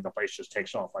time. And the place just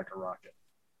takes off like a rocket.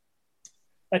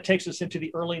 That takes us into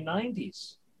the early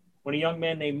 90s when a young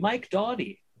man named Mike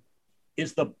Doughty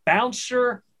is the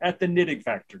bouncer at the Knitting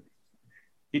Factory.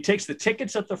 He takes the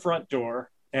tickets at the front door.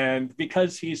 And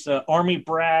because he's an army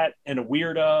brat and a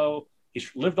weirdo, he's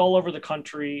lived all over the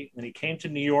country, and he came to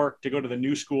New York to go to the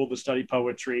New School to study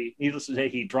poetry. Needless to say,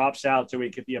 he drops out so he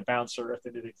could be a bouncer at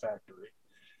the Knitting Factory.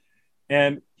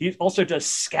 And he also does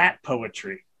scat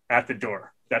poetry at the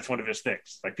door. That's one of his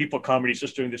things. Like people come and he's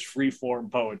just doing this free-form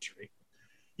poetry.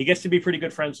 He gets to be pretty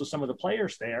good friends with some of the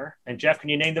players there. And Jeff, can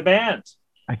you name the band?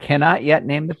 I cannot yet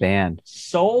name the band.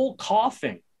 Soul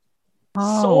Coughing.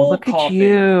 Oh, Soul look Coughing at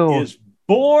you. Is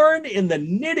born in the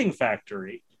Knitting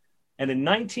Factory. And in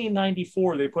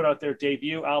 1994, they put out their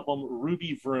debut album,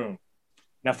 Ruby Vroom.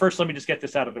 Now, first, let me just get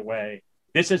this out of the way.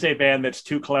 This is a band that's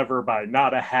too clever by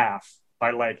not a half,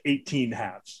 by like 18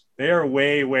 halves. They are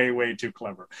way, way, way too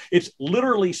clever. It's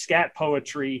literally scat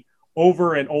poetry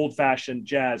over an old-fashioned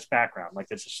jazz background. Like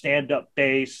there's a stand-up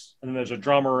bass, and then there's a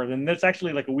drummer, and then there's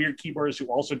actually like a weird keyboardist who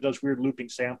also does weird looping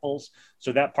samples.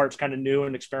 So that part's kind of new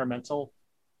and experimental.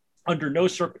 And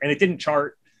it didn't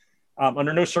chart.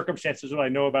 Under no circumstances would I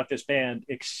know about this band,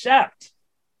 except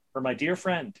for my dear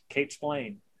friend, Kate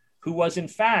Splain, who was in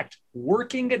fact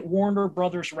working at Warner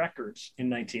Brothers Records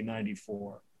in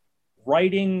 1994,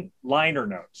 writing liner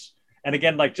notes. And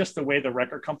again, like just the way the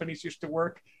record companies used to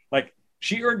work, like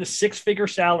she earned a 6-figure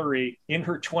salary in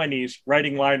her 20s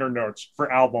writing liner notes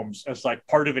for albums as like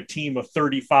part of a team of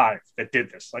 35 that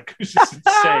did this. Like it's just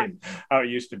insane how it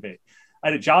used to be. I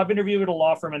had a job interview at a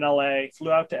law firm in LA,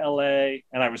 flew out to LA,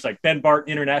 and I was like Ben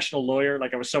Barton, international lawyer.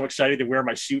 Like I was so excited to wear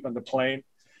my suit on the plane.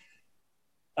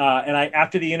 And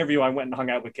after the interview, I went and hung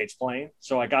out with Kate Splain.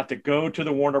 So I got to go to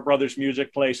the Warner Brothers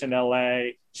music place in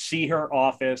LA, see her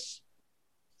office,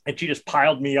 and she just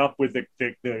piled me up with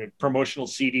the promotional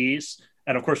CDs.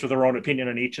 And of course, with her own opinion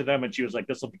on each of them. And she was like,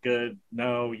 this will be good.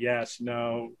 No, yes,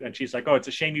 no. And she's like, oh, it's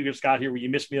a shame you just got here. You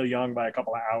missed Neil Young by a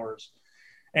couple of hours.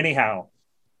 Anyhow,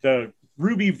 the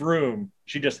Ruby Vroom,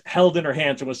 she just held in her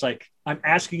hands and was like, I'm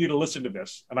asking you to listen to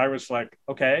this. And I was like,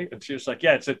 okay. And she was like,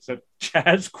 yeah, it's a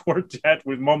jazz quartet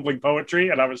with mumbling poetry.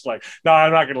 And I was like, no,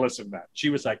 I'm not going to listen to that.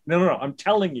 She was like, no, I'm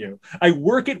telling you, I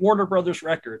work at Warner Brothers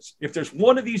Records. If there's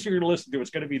one of these you're going to listen to, it's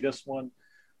going to be this one.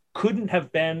 Couldn't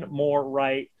have been more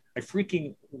right. I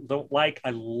freaking don't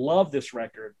I love this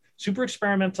record. Super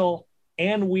experimental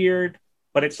and weird,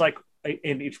 but it's like,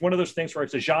 and it's one of those things where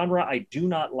it's a genre I do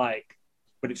not like,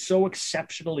 but it's so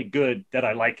exceptionally good that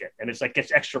I like it. And it's like,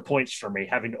 gets extra points for me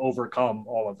having to overcome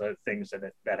all of the things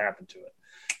that happened to it.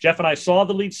 Jeff and I saw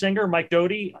the lead singer, Mike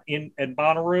Doty, in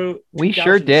Bonnaroo. We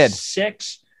sure did.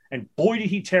 And boy, did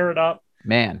he tear it up.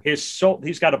 Man,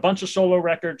 he's got a bunch of solo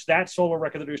records. That solo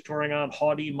record that he was touring on,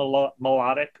 Haughty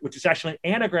Melodic, which is actually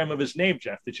an anagram of his name,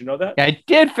 Jeff. Did you know that? Yeah, I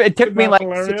did. It took me like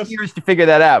 6 years to figure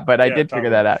that out, but I did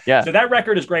figure that out. Yeah. So that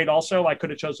record is great also. I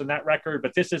could have chosen that record,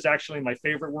 but this is actually my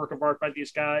favorite work of art by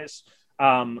these guys.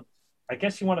 I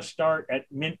guess you want to start at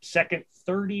second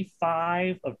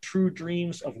 35 of True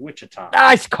Dreams of Wichita.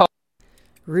 Nice call.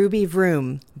 Ruby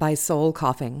Vroom by Soul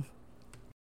Coughing.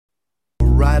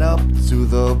 Right up to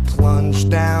the plunge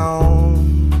down.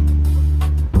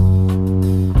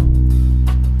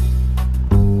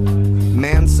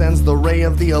 Man sends the ray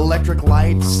of the electric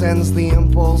light, sends the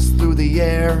impulse through the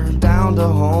air down to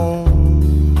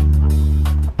home.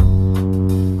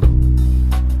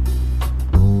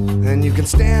 And you can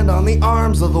stand on the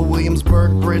arms of the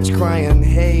Williamsburg Bridge crying,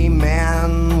 hey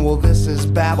man, well this is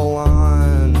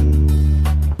Babylon.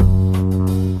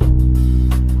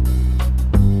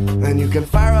 And you can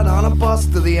fire it on a bus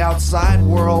to the outside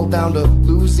world, down to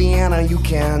Louisiana, you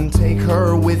can take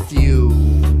her with you.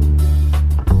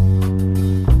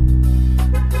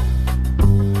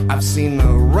 I've seen the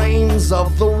reins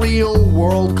of the real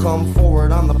world come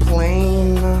forward on the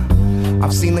plain.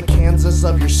 I've seen the Kansas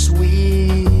of your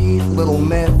sweet little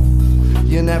myth.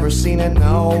 You never seen it,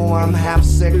 no, I'm half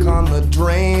sick on the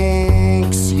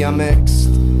drinks you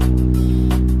mixed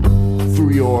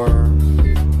through your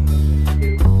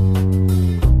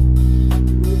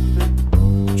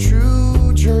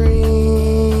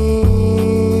dreams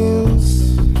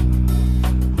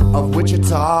of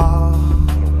Wichita.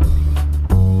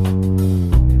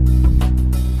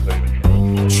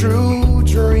 True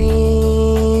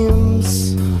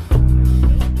dreams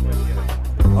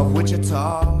of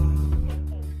Wichita.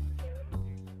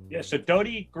 Yeah, so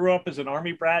Doty grew up as an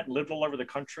Army brat, lived all over the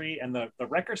country, and the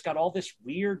record's got all this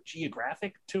weird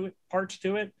geographic parts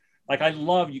to it. Like, I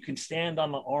love, you can stand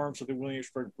on the arms of the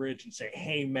Williamsburg Bridge and say,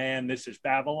 hey, man, this is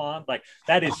Babylon. Like,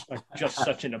 that is just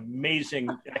such an amazing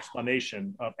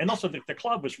explanation. And also, the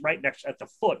club was right next at the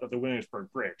foot of the Williamsburg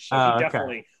Bridge. So he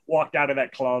definitely walked out of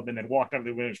that club and then walked out of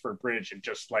the Williamsburg Bridge and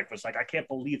just was like, I can't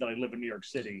believe that I live in New York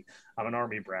City. I'm an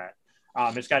Army brat.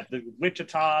 It's got the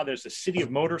Wichita. There's the City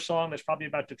of Motor song that's probably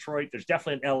about Detroit. There's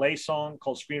definitely an LA song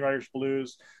called Screenwriter's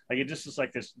Blues. Like, it just is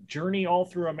like this journey all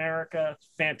through America.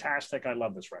 Fantastic. I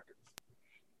love this record.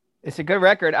 It's a good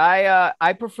record.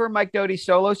 I prefer Mike Doty's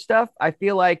solo stuff. I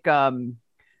feel like, and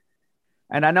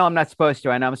I know I'm not supposed to.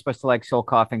 I know I'm supposed to like Soul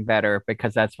Coughing better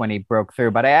because that's when he broke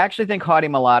through. But I actually think Haughty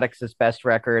Melodic's his best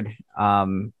record.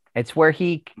 It's where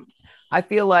I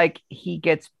feel like he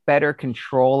gets better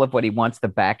control of what he wants the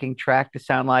backing track to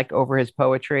sound like over his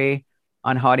poetry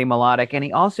on Haughty Melodic. And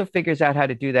he also figures out how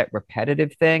to do that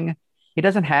repetitive thing. He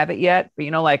doesn't have it yet, but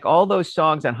like all those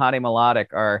songs on Haughty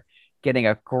Melodic are getting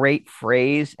a great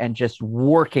phrase and just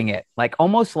working it, like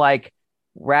almost like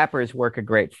rappers work a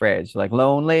great phrase, like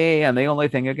lonely, and the only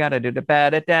thing you got to do to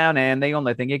bat it down, and the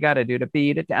only thing you got to do to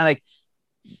beat it down. Like,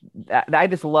 I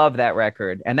just love that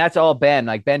record. And that's all Ben.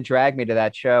 Like, Ben dragged me to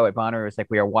that show at Bonnaroo. It was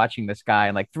like, we are watching this guy,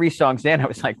 and like 3 songs in, I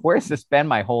was like, where's this been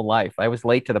my whole life? I was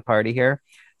late to the party here.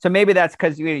 So maybe that's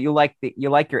because you like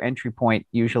your entry point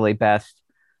usually best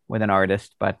with an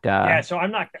artist. But yeah, so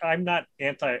I'm not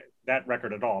anti that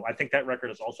record at all. I think that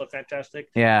record is also fantastic.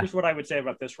 Yeah. Here's what I would say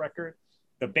about this record.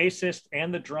 The bassist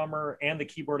and the drummer and the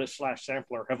keyboardist /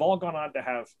 sampler have all gone on to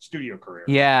have studio careers.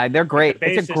 Yeah, they're great.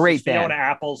 It's a great band. Fiona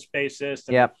Apple's bassist.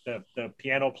 And yep. The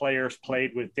piano players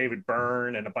played with David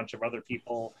Byrne and a bunch of other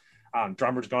people.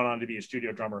 Drummer's gone on to be a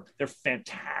studio drummer. They're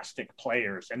fantastic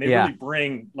players, and they really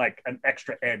bring like an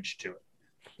extra edge to it.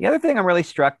 The other thing I'm really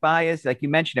struck by is, like you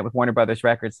mentioned it with Warner Brothers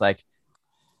Records, like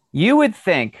you would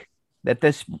think that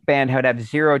this band would have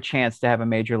zero chance to have a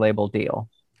major label deal.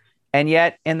 And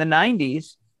yet in the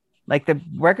 90s, like the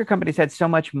record companies had so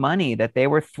much money that they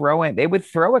would throw a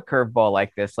curveball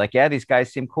like this. Like, yeah, these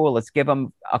guys seem cool. Let's give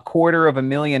them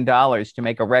 $250,000 to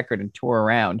make a record and tour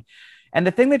around. And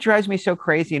the thing that drives me so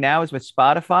crazy now is with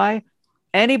Spotify,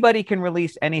 anybody can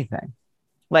release anything.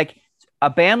 Like a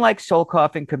band like Soul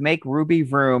Coughing could make Ruby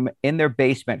Vroom in their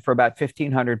basement for about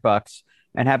 $1,500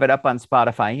 and have it up on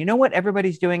Spotify. You know what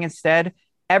everybody's doing instead?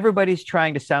 Everybody's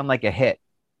trying to sound like a hit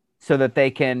so that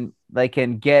they can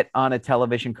get on a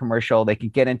television commercial, they can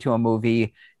get into a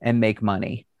movie and make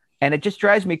money. And it just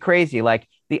drives me crazy. Like,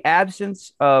 the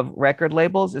absence of record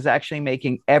labels is actually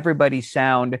making everybody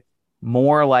sound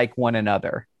more like one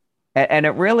another. And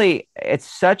it's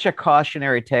such a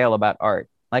cautionary tale about art.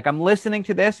 Like, I'm listening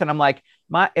to this and I'm like,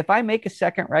 if I make a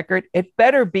second record, it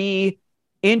better be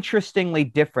interestingly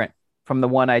different from the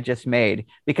one I just made,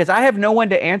 because I have no one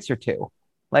to answer to.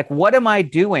 Like, what am I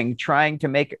doing trying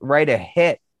to write a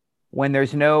hit when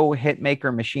there's no hit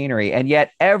maker machinery? And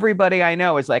yet everybody I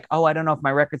know is like, oh, I don't know if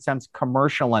my record sounds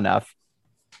commercial enough.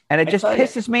 And it just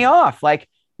pisses me off. Like,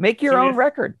 make your own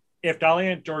record. If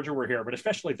Dahlia and Georgia were here, but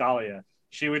especially Dahlia,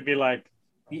 she would be like,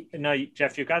 no,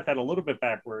 Jeff, you got that a little bit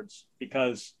backwards,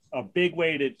 because a big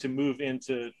way to move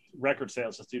into record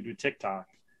sales is to do TikTok.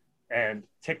 And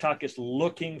TikTok is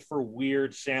looking for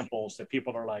weird samples that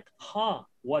people are like, huh,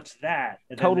 what's that?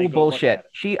 And total bullshit.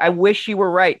 I wish she were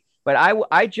right. But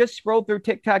I just scrolled through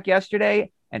TikTok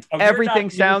yesterday, and everything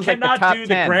sounds like the top 10. You cannot do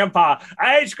the grandpa.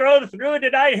 I scrolled through it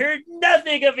and I heard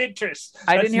nothing of interest.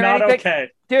 I didn't hear anything. Okay.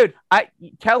 Dude, I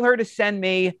tell her to send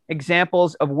me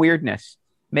examples of weirdness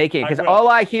making, because all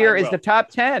I hear is the top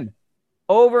 10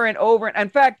 over and over. In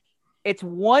fact, it's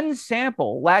one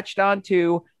sample latched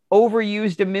onto,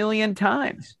 overused a million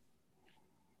times.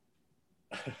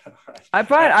 I'm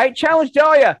fine. I challenge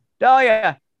Dahlia.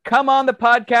 Dahlia, come on the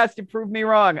podcast and prove me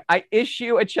wrong. I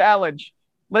issue a challenge.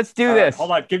 Let's do this.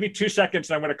 Hold on. Give me 2 seconds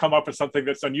and I'm going to come up with something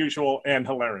that's unusual and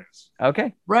hilarious.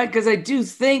 Okay. Right. Because I do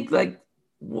think like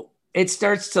it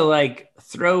starts to like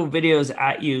throw videos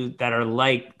at you that are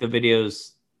like the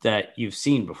videos that you've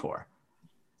seen before.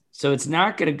 So it's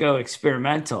not going to go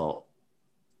experimental.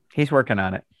 He's working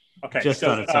on it. Okay. Just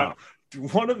on its own.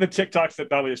 One of the TikToks that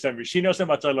Dahlia sent me, she knows how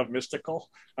much I love Mystical.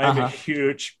 I'm a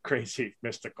huge, crazy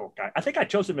Mystical guy. I think I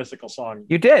chose a Mystical song.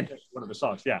 You did? One of the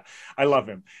songs. Yeah. I love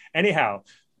him. Anyhow,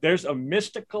 there's a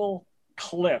Mystical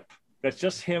clip that's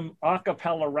just him a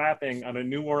cappella rapping on a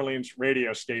New Orleans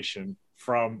radio station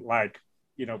from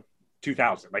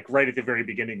 2000, like right at the very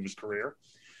beginning of his career.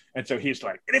 And so he's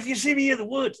like, and if you see me in the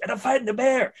woods and I'm fighting the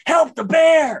bear, help the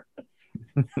bear.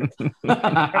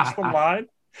 That's the line.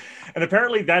 And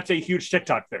apparently that's a huge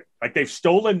TikTok thing. Like, they've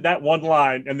stolen that one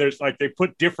line and there's like, they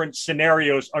put different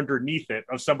scenarios underneath it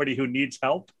of somebody who needs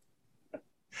help.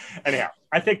 Anyhow,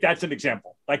 I think that's an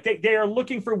example. Like, they are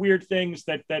looking for weird things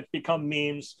that become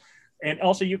memes. And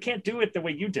also, you can't do it the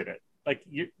way you did it. Like,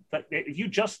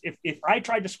 if I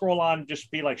tried to scroll on, just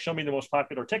be like, show me the most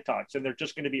popular TikToks, and they're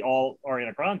just going to be all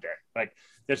Ariana Grande. Like,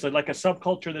 there's like a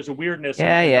subculture, there's a weirdness.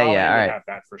 Yeah. All right. Have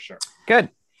that for sure. Good.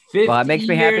 Well, it makes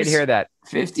me happy to hear that.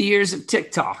 50 years of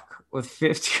TikTok with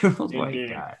 50-year-old white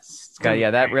guys.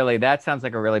 That sounds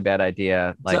like a really bad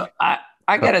idea. Like, so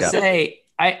I gotta say,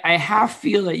 I half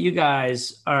feel that you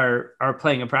guys are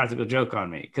playing a practical joke on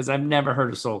me, because I've never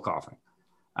heard of Soul Coughing.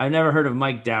 I've never heard of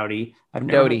Mike Doughty. I've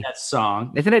never heard that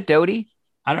song. Isn't it Doughty?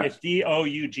 I don't. It's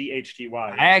Doughty.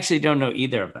 I actually don't know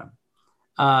either of them.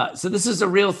 So this is a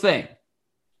real thing.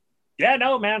 Yeah,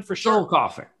 no, man, for sure. Soul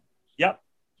Coughing. Yep.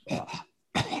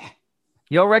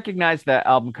 You'll recognize the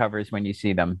album covers when you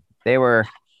see them. They were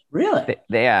really.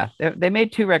 They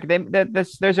made two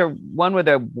records. There's a one with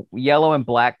a yellow and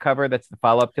black cover. That's the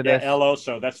follow up to this. El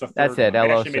Oso. That's the third. That's it. El Oso.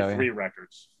 They actually made 3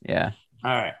 records. Yeah.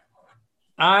 All right.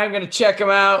 I'm gonna check them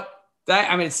out.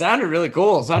 It sounded really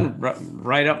cool. It sounded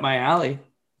right up my alley.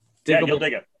 You'll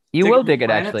dig it. You will dig it,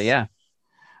 actually. Yeah.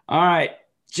 All right,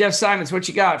 Jeff Simons, what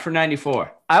you got for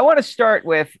 94? I want to start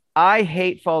with, I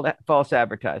hate false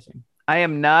advertising. I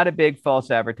am not a big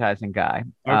false advertising guy.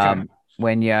 Okay.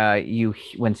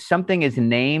 When something is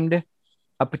named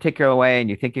a particular way and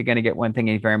you think you're going to get one thing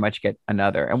and you very much get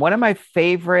another. And one of my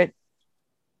favorite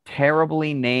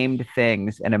terribly named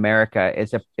things in America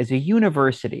is a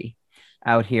university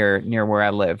out here near where I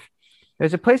live.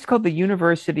 There's a place called the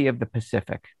University of the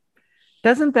Pacific.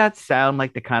 Doesn't that sound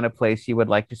like the kind of place you would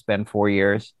like to spend 4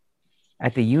 years?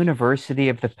 At the University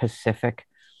of the Pacific,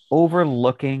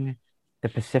 overlooking the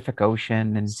Pacific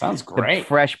Ocean and sounds great.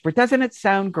 But doesn't it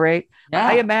sound great? Yeah.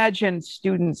 I imagine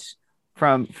students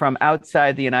from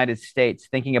outside the United States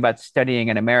thinking about studying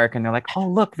in America, and they're like, oh,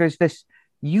 look, there's this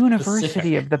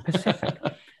University of the Pacific.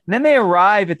 And then they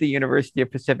arrive at the University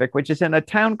of Pacific, which is in a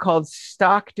town called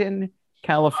Stockton,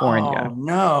 California. Oh,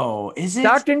 no. Is it?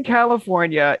 Stockton,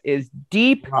 California is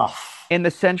deep in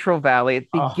the Central Valley. It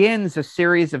begins a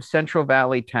series of Central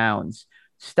Valley towns: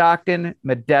 Stockton,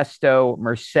 Modesto,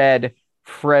 Merced,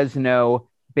 Fresno,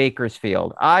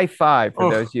 Bakersfield. I-5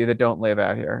 for those of you that don't live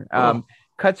out here.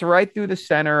 Cuts right through the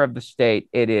center of the state.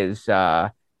 It is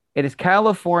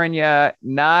California,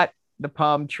 not the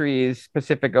palm trees,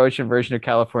 Pacific Ocean version of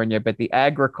California, but the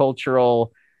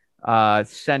agricultural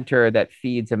center that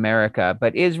feeds America,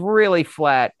 but is really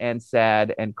flat and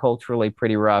sad and culturally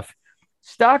pretty rough.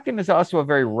 Stockton is also a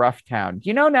very rough town. Do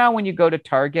you know now when you go to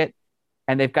Target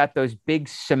and they've got those big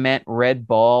cement red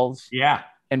balls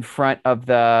in front of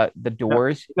the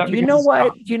doors? Do you know why?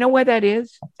 Do you know why that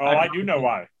is? Oh, I do know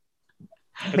why.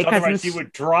 Because otherwise he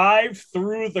would drive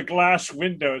through the glass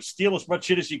window, steal as much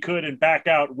shit as he could, and back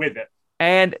out with it.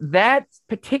 And that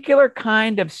particular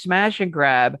kind of smash and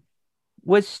grab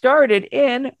was started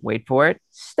in, wait for it,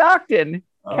 Stockton,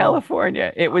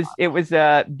 California. It was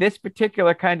this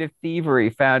particular kind of thievery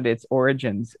found its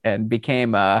origins and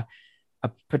became a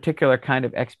particular kind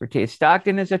of expertise.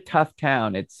 Stockton is a tough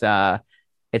town. It's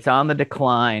on the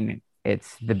decline.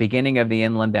 It's the beginning of the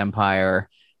Inland Empire.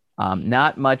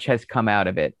 Not much has come out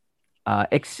of it,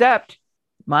 except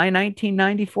my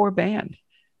 1994 band,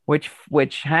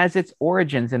 which has its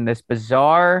origins in this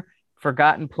bizarre,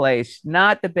 forgotten place,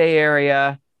 not the Bay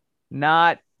Area,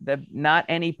 not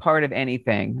any part of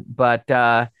anything, but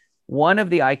one of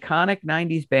the iconic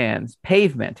 90s bands,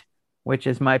 Pavement, which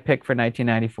is my pick for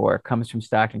 1994, comes from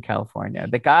Stockton, California.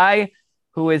 The guy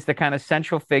who is the kind of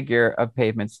central figure of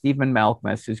Pavement, Stephen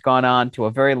Malkmus, who's gone on to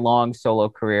a very long solo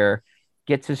career,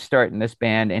 gets his start in this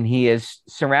band, and he is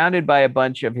surrounded by a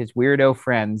bunch of his weirdo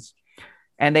friends,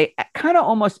 and they kind of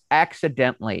almost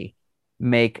accidentally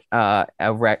make a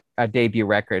debut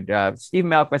record.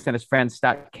 Stephen Malkmus and his friend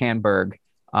Scott Canberg,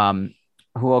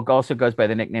 who also goes by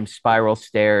the nickname Spiral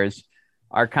Stairs,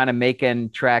 are kind of making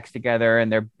tracks together in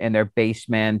their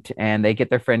basement, and they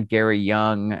get their friend Gary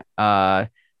Young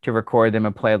to record them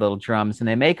and play a little drums. And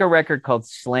they make a record called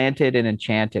Slanted and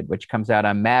Enchanted, which comes out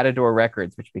on Matador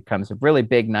Records, which becomes a really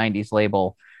big 90s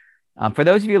label. For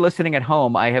those of you listening at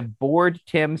home, I have bored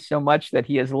Tim so much that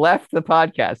he has left the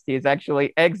podcast. He has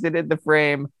actually exited the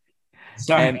frame.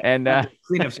 Sorry, and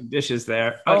clean up some dishes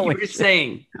there. Oh, you were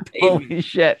saying, holy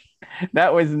shit.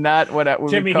 That was not what we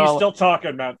Timmy, would call he's still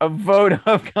talking, man. A vote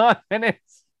of confidence.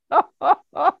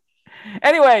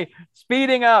 Anyway,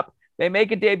 speeding up. They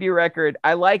make a debut record.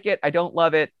 I like it. I don't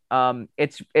love it.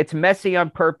 It's messy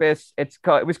on purpose. It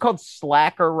was called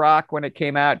slacker rock when it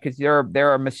came out because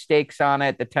there are mistakes on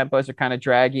it. The tempos are kind of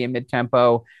draggy and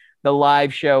mid-tempo. The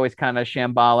live show is kind of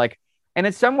shambolic. And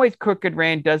in some ways, Crooked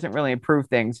Rain doesn't really improve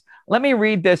things. Let me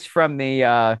read this from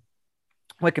the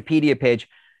Wikipedia page.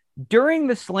 During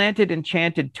the Slanted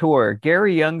Enchanted tour,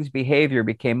 Gary Young's behavior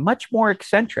became much more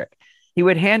eccentric. He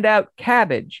would hand out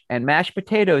cabbage and mashed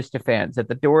potatoes to fans at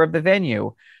the door of the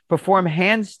venue, perform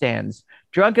handstands,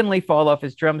 drunkenly fall off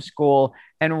his drum stool,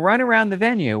 and run around the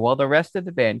venue while the rest of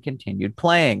the band continued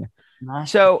playing. Nice.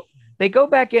 So they go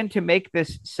back in to make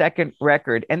this second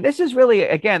record. And this is really,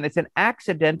 again, it's an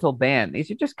accidental band.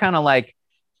 These are just kind of like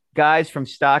guys from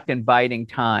Stockton biding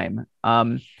time.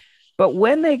 But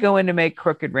when they go in to make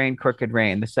Crooked Rain,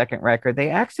 the second record,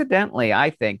 they accidentally, I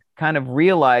think, kind of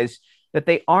realize that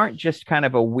they aren't just kind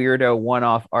of a weirdo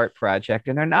one-off art project,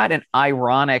 and they're not an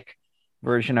ironic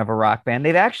version of a rock band.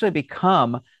 They've actually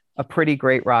become a pretty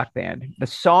great rock band. The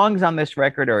songs on this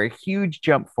record are a huge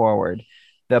jump forward.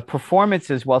 The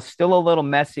performances, while still a little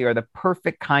messy, are the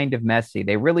perfect kind of messy.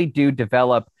 They really do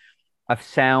develop a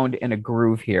sound and a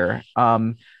groove here.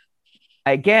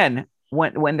 Again,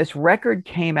 when this record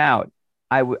came out,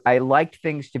 I liked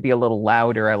things to be a little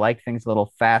louder. I liked things a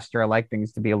little faster. I liked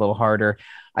things to be a little harder.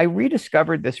 I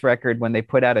rediscovered this record when they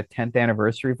put out a 10th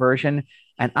anniversary version,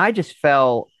 and I just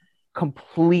fell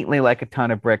completely like a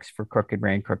ton of bricks for Crooked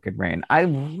Rain. I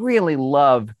really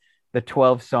love the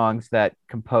 12 songs that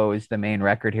compose the main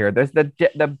record here. There's the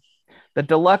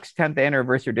deluxe 10th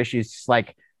anniversary edition is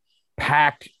like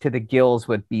packed to the gills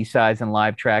with B-sides and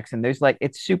live tracks, and there's like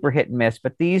it's super hit and miss,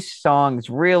 but these songs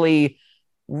really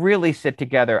sit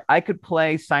together. I could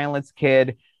play Silence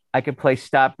Kid. I could play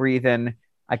Stop Breathing.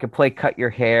 I could play Cut Your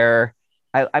Hair.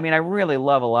 I mean, I really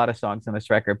love a lot of songs on this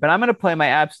record, but I'm going to play my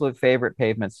absolute favorite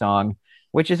Pavement song,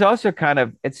 which is also kind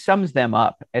of, it sums them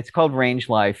up. It's called Range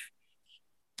Life.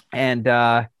 And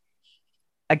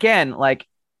again, like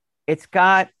it's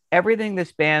got everything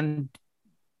this band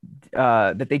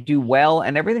that they do well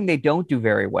and everything they don't do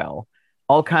very well,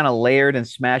 all kind of layered and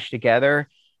smashed together.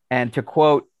 And to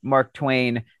quote Mark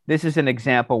Twain, this is an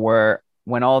example where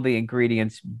when all the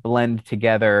ingredients blend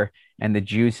together and the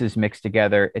juices mix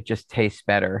together, it just tastes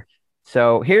better.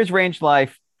 So here's Range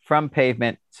Life from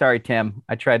Pavement. Sorry, Tim,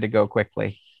 I tried to go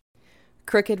quickly.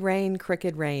 Crooked Rain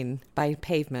by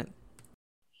Pavement.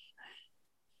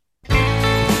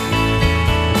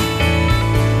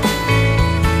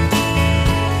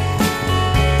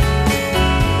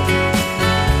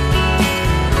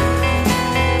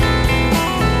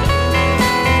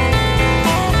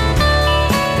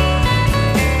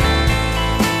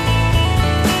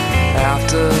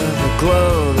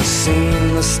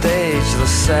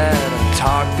 said,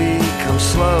 talk becomes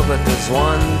slow, but there's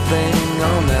one thing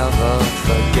I'll never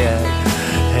forget.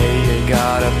 Hey, you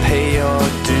gotta pay your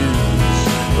dues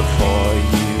before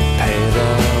you pay the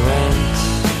rent.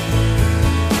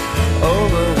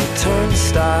 Over the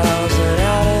turnstiles and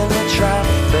out in the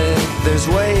traffic, there's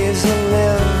ways to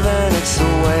live, and it's the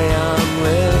way I'm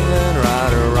living.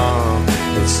 Right or wrong,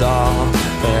 it's all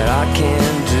that I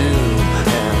can do,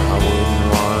 and I wouldn't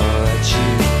want to let you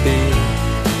be.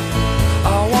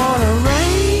 I want a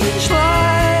range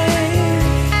life,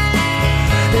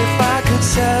 if I could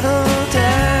settle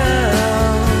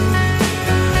down,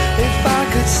 if I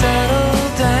could settle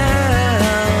down,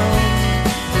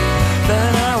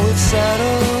 then I would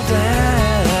settle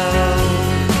down.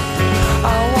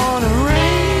 I want a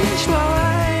range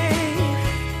life,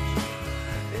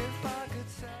 if I could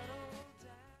settle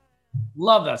down.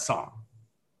 Love that song.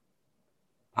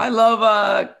 I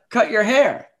love Cut Your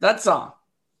Hair, that song.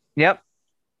 Yep.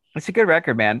 It's a good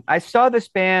record, man. I saw this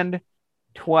band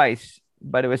twice,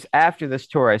 but it was after this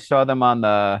tour. I saw them on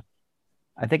I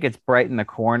think it's Brighten the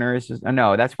Corners.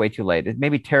 No, that's way too late.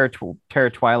 Maybe Terror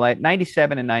Twilight,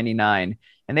 97 and 99.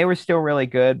 And they were still really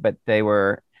good, but they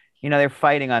were, they're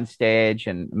fighting on stage,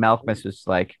 and Malkmus was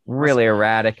like really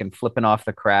erratic and flipping off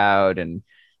the crowd. And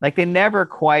like they never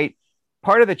quite,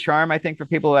 part of the charm, I think, for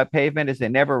people at Pavement is they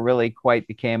never really quite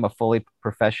became a fully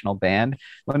professional band.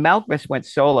 When Malkmus went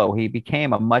solo, he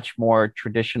became a much more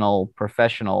traditional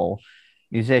professional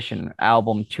musician.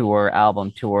 Album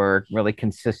tour, really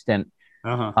consistent.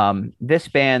 This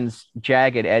band's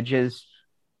jagged edges.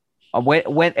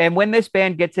 When this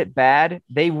band gets it bad,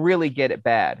 they really get it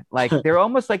bad. Like they're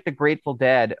almost like the Grateful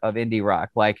Dead of indie rock.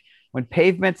 Like when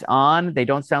Pavement's on, they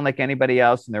don't sound like anybody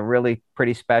else, and they're really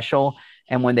pretty special.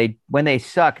 And when they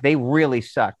suck, they really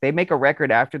suck. They make a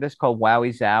record after this called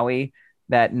Wowie Zowie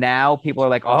that now people are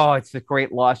like, oh, it's a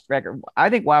great lost record. I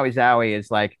think Wowie Zowie is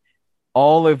like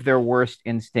all of their worst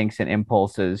instincts and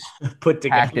impulses put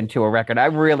together, packed into a record.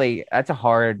 That's a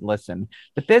hard listen.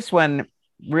 But this one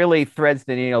really threads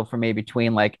the needle for me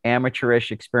between like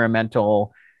amateurish,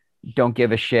 experimental, don't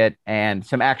give a shit, and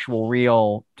some actual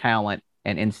real talent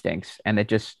and instincts. And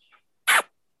it's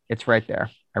right there.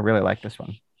 I really like this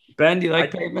one. Ben, do you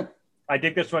like Pavement? I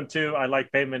dig this one too. I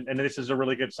like Pavement, and this is a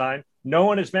really good sign. No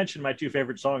one has mentioned my two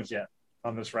favorite songs yet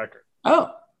on this record.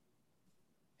 Oh,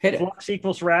 hit it. Flux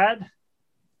Equals Rad.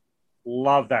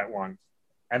 Love that one.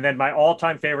 And then my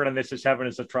all-time favorite on this is Heaven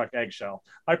is a Truck, Eggshell.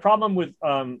 My problem with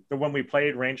the one we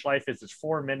played, Range Life, is it's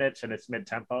 4 minutes and it's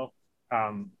mid-tempo.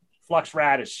 Flux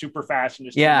Rad is super fast and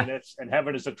it's 2 minutes, and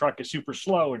Heaven is a Truck is super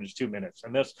slow and it's 2 minutes.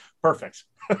 And this, perfect.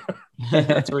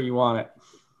 That's where you want it.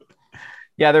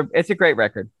 Yeah, it's a great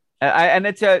record.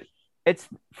 It's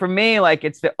for me, like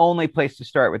it's the only place to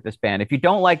start with this band. If you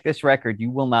don't like this record, you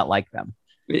will not like them.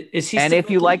 And if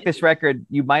you like this record,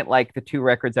 you might like the 2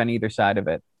 records on either side of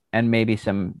it, and maybe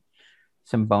some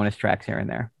bonus tracks here and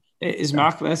there. Is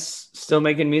Malkmus still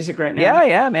making music right now?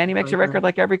 Yeah, man. He makes a record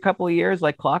like every couple of years,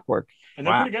 like clockwork. And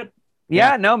they're pretty good.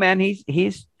 Yeah, no, man.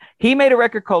 He made a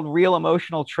record called Real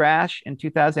Emotional Trash in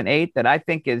 2008 that I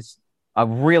think is a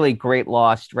really great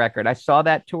lost record. I saw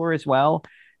that tour as well,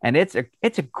 and it's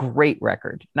a great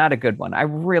record, not a good one. I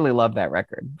really love that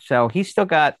record. So he's still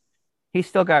got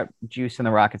juice in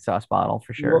the rocket sauce bottle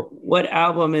for sure. What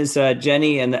album is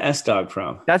Jenny and the S-Dog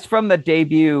from? That's from the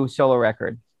debut solo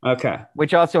record. Okay.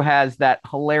 Which also has that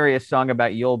hilarious song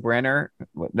about Yul Brynner.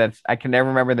 I can never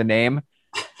remember the name,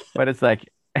 but it's like,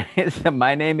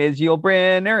 my name is Yul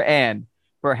Brynner, and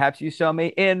perhaps you saw me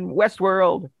in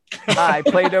Westworld. I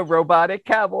played a robotic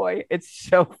cowboy. It's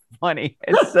so funny.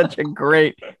 It's such a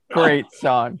great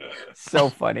song. So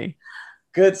funny.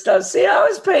 Good stuff. See, I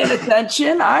was paying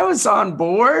attention. I was on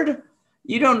board.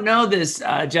 You don't know this,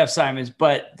 Jeff Simons,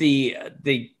 but the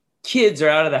kids are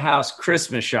out of the house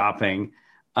Christmas shopping.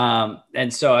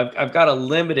 And so I've got a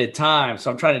limited time. So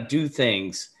I'm trying to do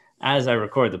things as I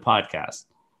record the podcast.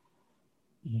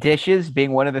 Dishes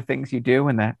being one of the things you do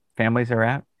when the families are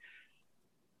out.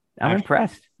 I'm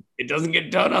impressed. It doesn't get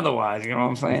done otherwise. You know what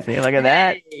I'm saying? See, look at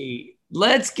that. Hey,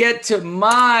 let's get to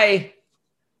my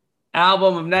album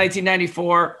of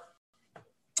 1994.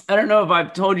 I don't know if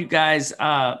I've told you guys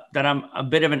that I'm a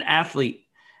bit of an athlete.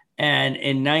 And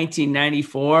in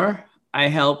 1994, I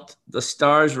helped the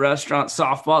Stars Restaurant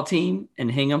softball team in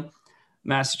Hingham,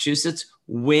 Massachusetts,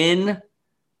 win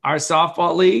our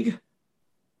softball league.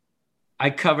 I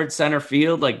covered center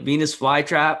field like Venus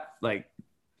Flytrap. Like,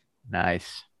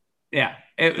 nice. Yeah.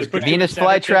 It was Venus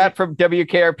Flytrap from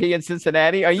WKRP in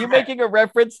Cincinnati. Are you making a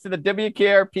reference to the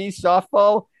WKRP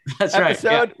softball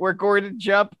episode where Gordon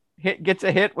Jump gets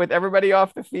a hit with everybody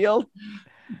off the field?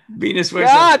 Venus Wish.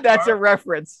 God, that's a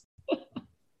reference.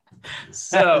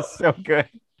 So good.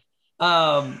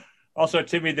 Also,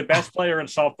 Timmy, the best player in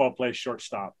softball plays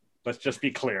shortstop. Let's just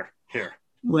be clear here.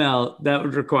 Well, that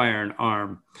would require an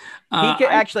arm. He could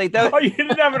actually. Oh, you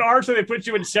didn't have an arm, so they put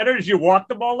you in center. Did you walk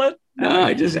the ball in? No,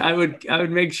 I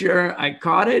would make sure I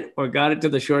caught it or got it to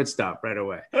the shortstop right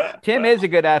away. Tim is a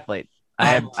good athlete.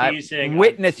 I've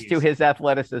witnessed to his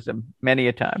athleticism many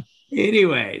a time.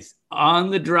 Anyways,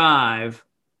 on the drive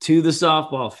to the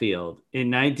softball field in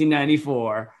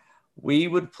 1994, we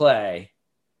would play.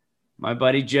 My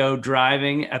buddy Joe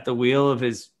driving at the wheel of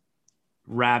his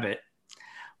Rabbit.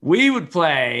 We would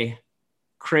play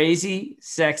Crazy,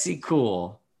 Sexy,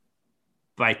 Cool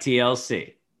by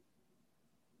TLC.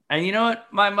 And you know what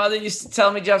my mother used to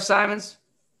tell me, Jeff Simons?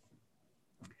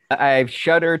 I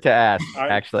shudder to ask,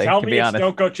 actually, tell to me be it's honest.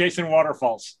 Don't go chasing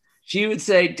waterfalls. She would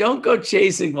say, don't go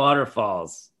chasing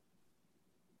waterfalls.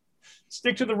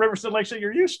 Stick to the rivers and lakes that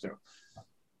you're used to.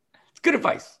 It's good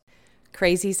advice.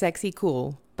 Crazy, Sexy,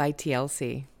 Cool by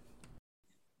TLC.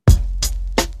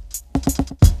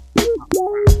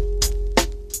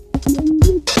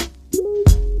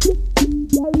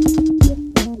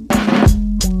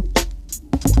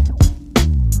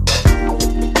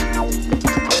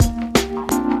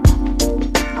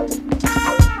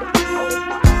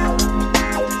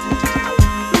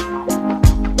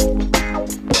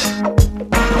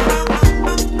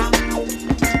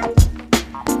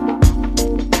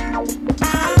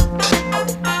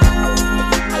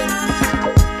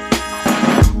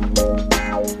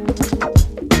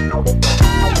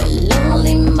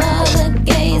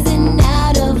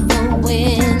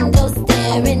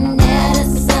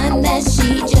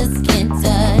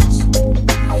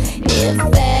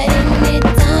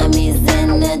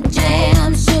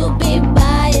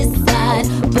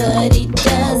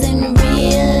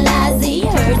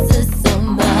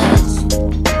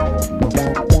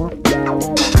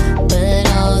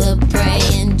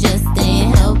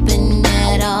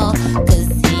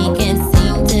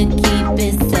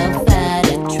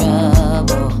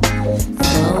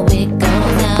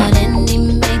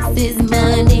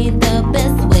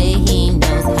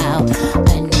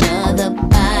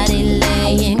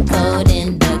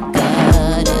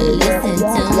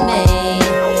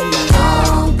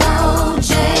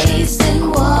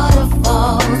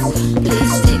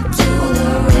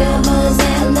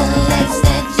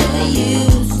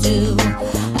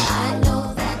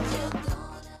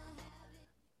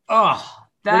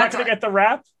 We're not going to get the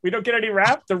rap. We don't get any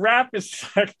rap. The rap is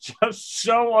like just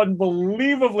so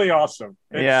unbelievably awesome.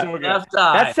 It's so good.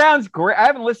 That sounds great. I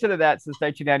haven't listened to that since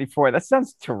 1994. That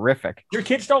sounds terrific. Your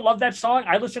kids don't love that song?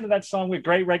 I listen to that song with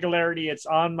great regularity. It's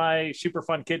on my Super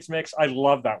Fun Kids mix. I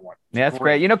love that one. Yeah, that's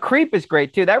great. You know, Creep is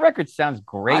great too. That record sounds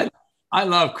great. I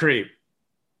love Creep.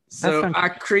 So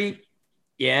Creep.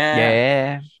 Yeah.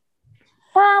 Yeah.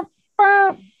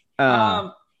 All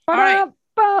right.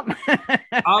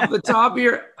 Off the top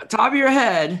of your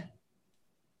head,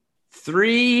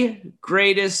 3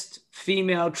 greatest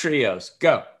female trios.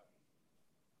 Go.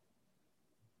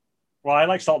 Well, I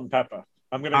like Salt and Pepper.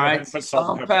 I'm going to go ahead and put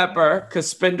Salt and Pepper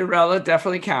because Spinderella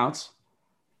definitely counts.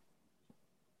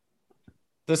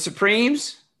 The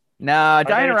Supremes. No,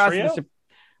 Diana Ross.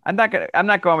 I'm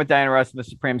not going with Diana Ross and the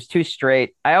Supremes. Too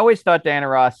straight. I always thought Diana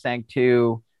Ross sang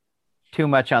too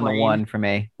much on the one for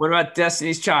me. What about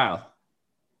Destiny's Child?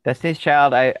 Destiny's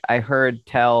Child, I heard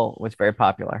tell was very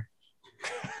popular.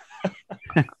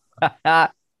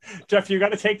 Jeff, you got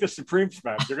to take the Supremes,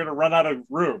 man. You're going to run out of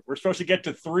room. We're supposed to get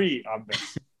to 3 on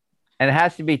this. And it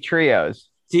has to be trios.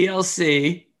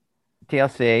 TLC.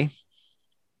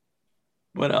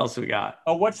 What else we got?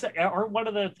 Oh, what's the? Aren't one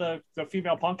of the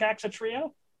female punk acts a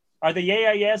trio? Are the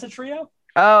Yeah Yeahs a trio?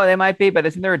 Oh, they might be, but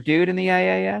isn't there a dude in the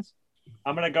Yeah Yeahs?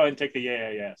 I'm going to go ahead and take the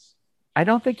Yeah Yeahs. I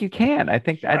don't think you can. I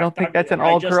don't think that's an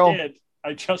all-girl.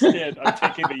 I just did. I'm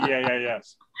taking the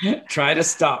Yeah. Try to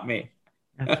stop me.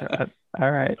 All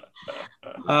right.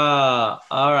 All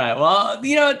right. Well,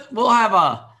 you know, we'll have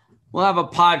a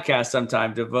podcast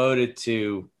sometime devoted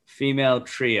to female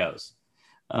trios.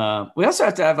 We also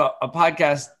have to have a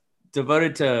podcast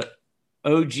devoted to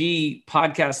OG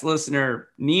podcast listener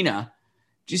Nina.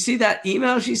 Did you see that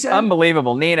email she sent?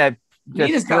 Unbelievable, Nina.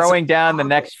 Just throwing down the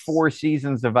next 4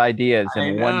 seasons of ideas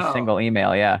in one single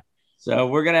email. Yeah. So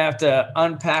we're going to have to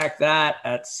unpack that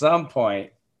at some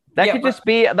point. That'll just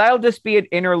be an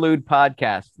interlude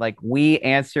podcast. Like we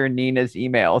answer Nina's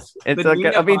emails. It'll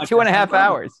be 2.5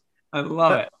 hours. I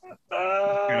love it.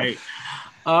 Great.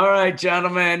 All right,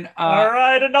 gentlemen. All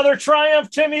right. Another triumph,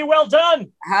 Timmy. Well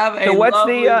done. Have a so what's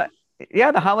lovely...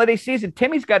 the holiday season.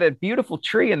 Timmy's got a beautiful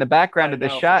tree in the background of the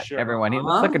shot, sure. Everyone. He's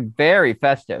looking very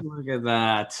festive. Look at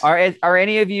that. Are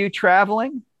any of you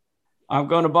traveling? I'm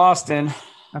going to Boston.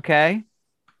 Okay.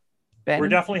 Ben? We're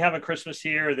definitely having Christmas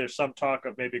here. There's some talk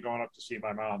of maybe going up to see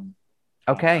my mom.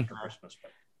 Okay. Christmas,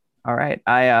 all right.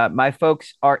 My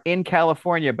folks are in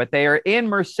California, but they are in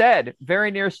Merced,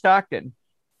 very near Stockton,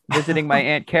 visiting my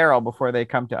Aunt Carol before they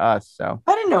come to us. So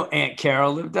I didn't know Aunt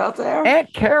Carol lived out there.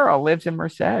 Aunt Carol lives in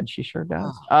Merced. She sure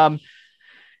does.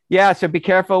 Yeah. So be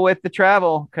careful with the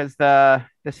travel because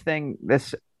this thing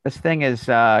is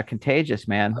contagious,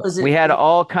 man. We had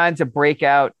all kinds of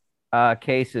breakout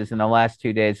cases in the last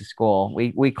 2 days of school.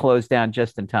 We closed down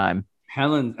just in time.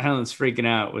 Helen's freaking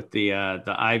out with the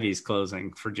Ivies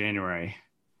closing for January.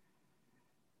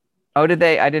 Oh, did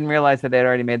they? I didn't realize that they'd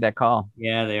already made that call.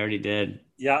 Yeah, they already did.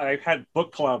 Yeah, I had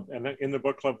book club, and in the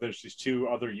book club, there's these two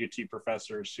other UT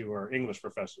professors who are English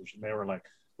professors, and they were like,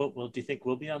 "Well, do you think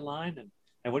we'll be online?"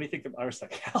 And what do you think? I was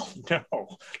like, "Hell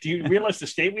no! Do you realize the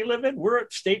state we live in? We're a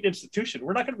state institution.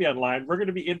 We're not going to be online. We're going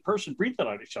to be in person, breathing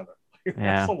on each other.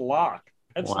 That's a lock.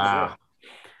 That's wow."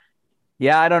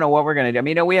 Yeah, I don't know what we're going to do. I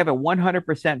mean, we have a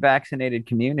 100% vaccinated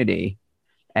community,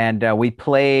 and we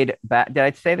played. Did I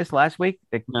say this last week?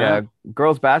 The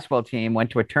girls' basketball team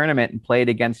went to a tournament and played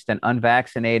against an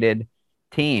unvaccinated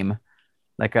team,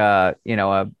 like a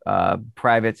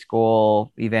private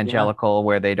school evangelical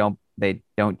where they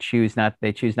choose not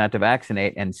to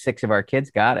vaccinate, and 6 of our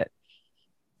kids got it.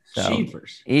 So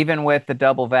Jeepers. Even with the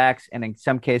double vax, and in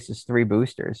some cases 3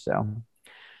 boosters. So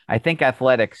I think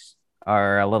athletics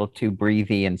are a little too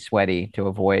breathy and sweaty to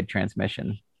avoid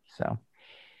transmission. So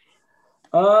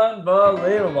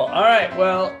unbelievable. All right.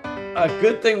 Well, a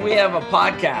good thing we have a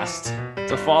podcast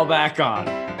to fall back on.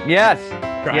 Yes.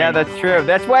 Right. Yeah, that's true.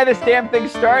 That's why this damn thing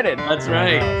started. That's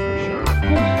right.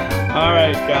 All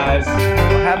right, guys.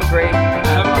 Well, have a great day.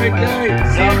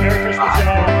 Merry Christmas,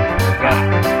 y'all.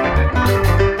 Yeah.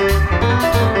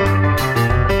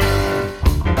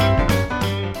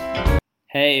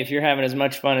 Hey, if you're having as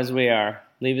much fun as we are,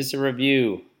 leave us a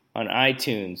review on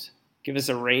iTunes. Give us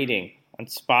a rating on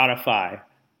Spotify,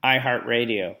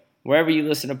 iHeartRadio. Wherever you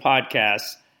listen to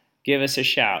podcasts, give us a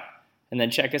shout. And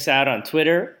then check us out on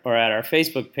Twitter or at our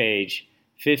Facebook page,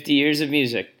 50 Years of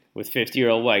Music with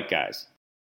 50-Year-Old White Guys.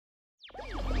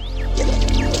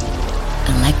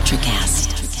 Electricast.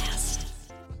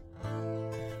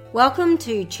 Welcome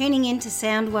to Tuning Into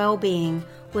Sound Wellbeing,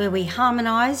 where we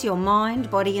harmonise your mind,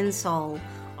 body and soul.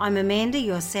 I'm Amanda,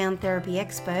 your sound therapy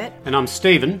expert. And I'm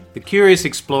Stephen, the curious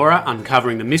explorer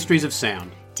uncovering the mysteries of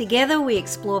sound. Together we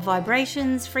explore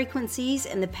vibrations, frequencies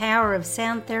and the power of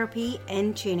sound therapy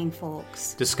and tuning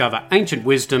forks. Discover ancient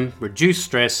wisdom, reduce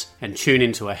stress and tune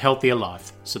into a healthier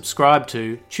life. Subscribe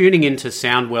to Tuning Into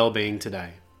Sound Wellbeing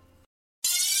today.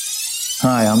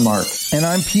 Hi, I'm Mark. And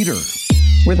I'm Peter.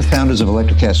 We're the founders of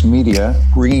Electricast Media,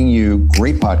 bringing you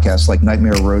great podcasts like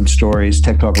Nightmare Road Stories,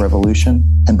 Tech Talk Revolution,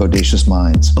 and Bodacious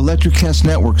Minds. Electricast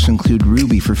networks include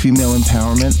Ruby for female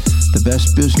empowerment, the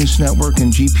Best Business Network,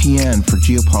 and GPN for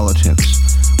geopolitics.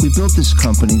 We built this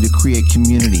company to create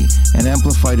community and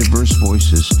amplify diverse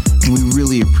voices, and we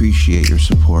really appreciate your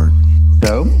support.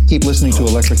 So, keep listening to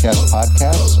Electricast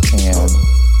podcasts and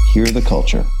hear the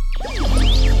culture.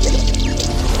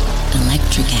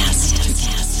 Electricast.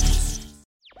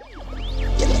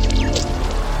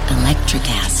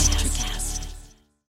 Electricast.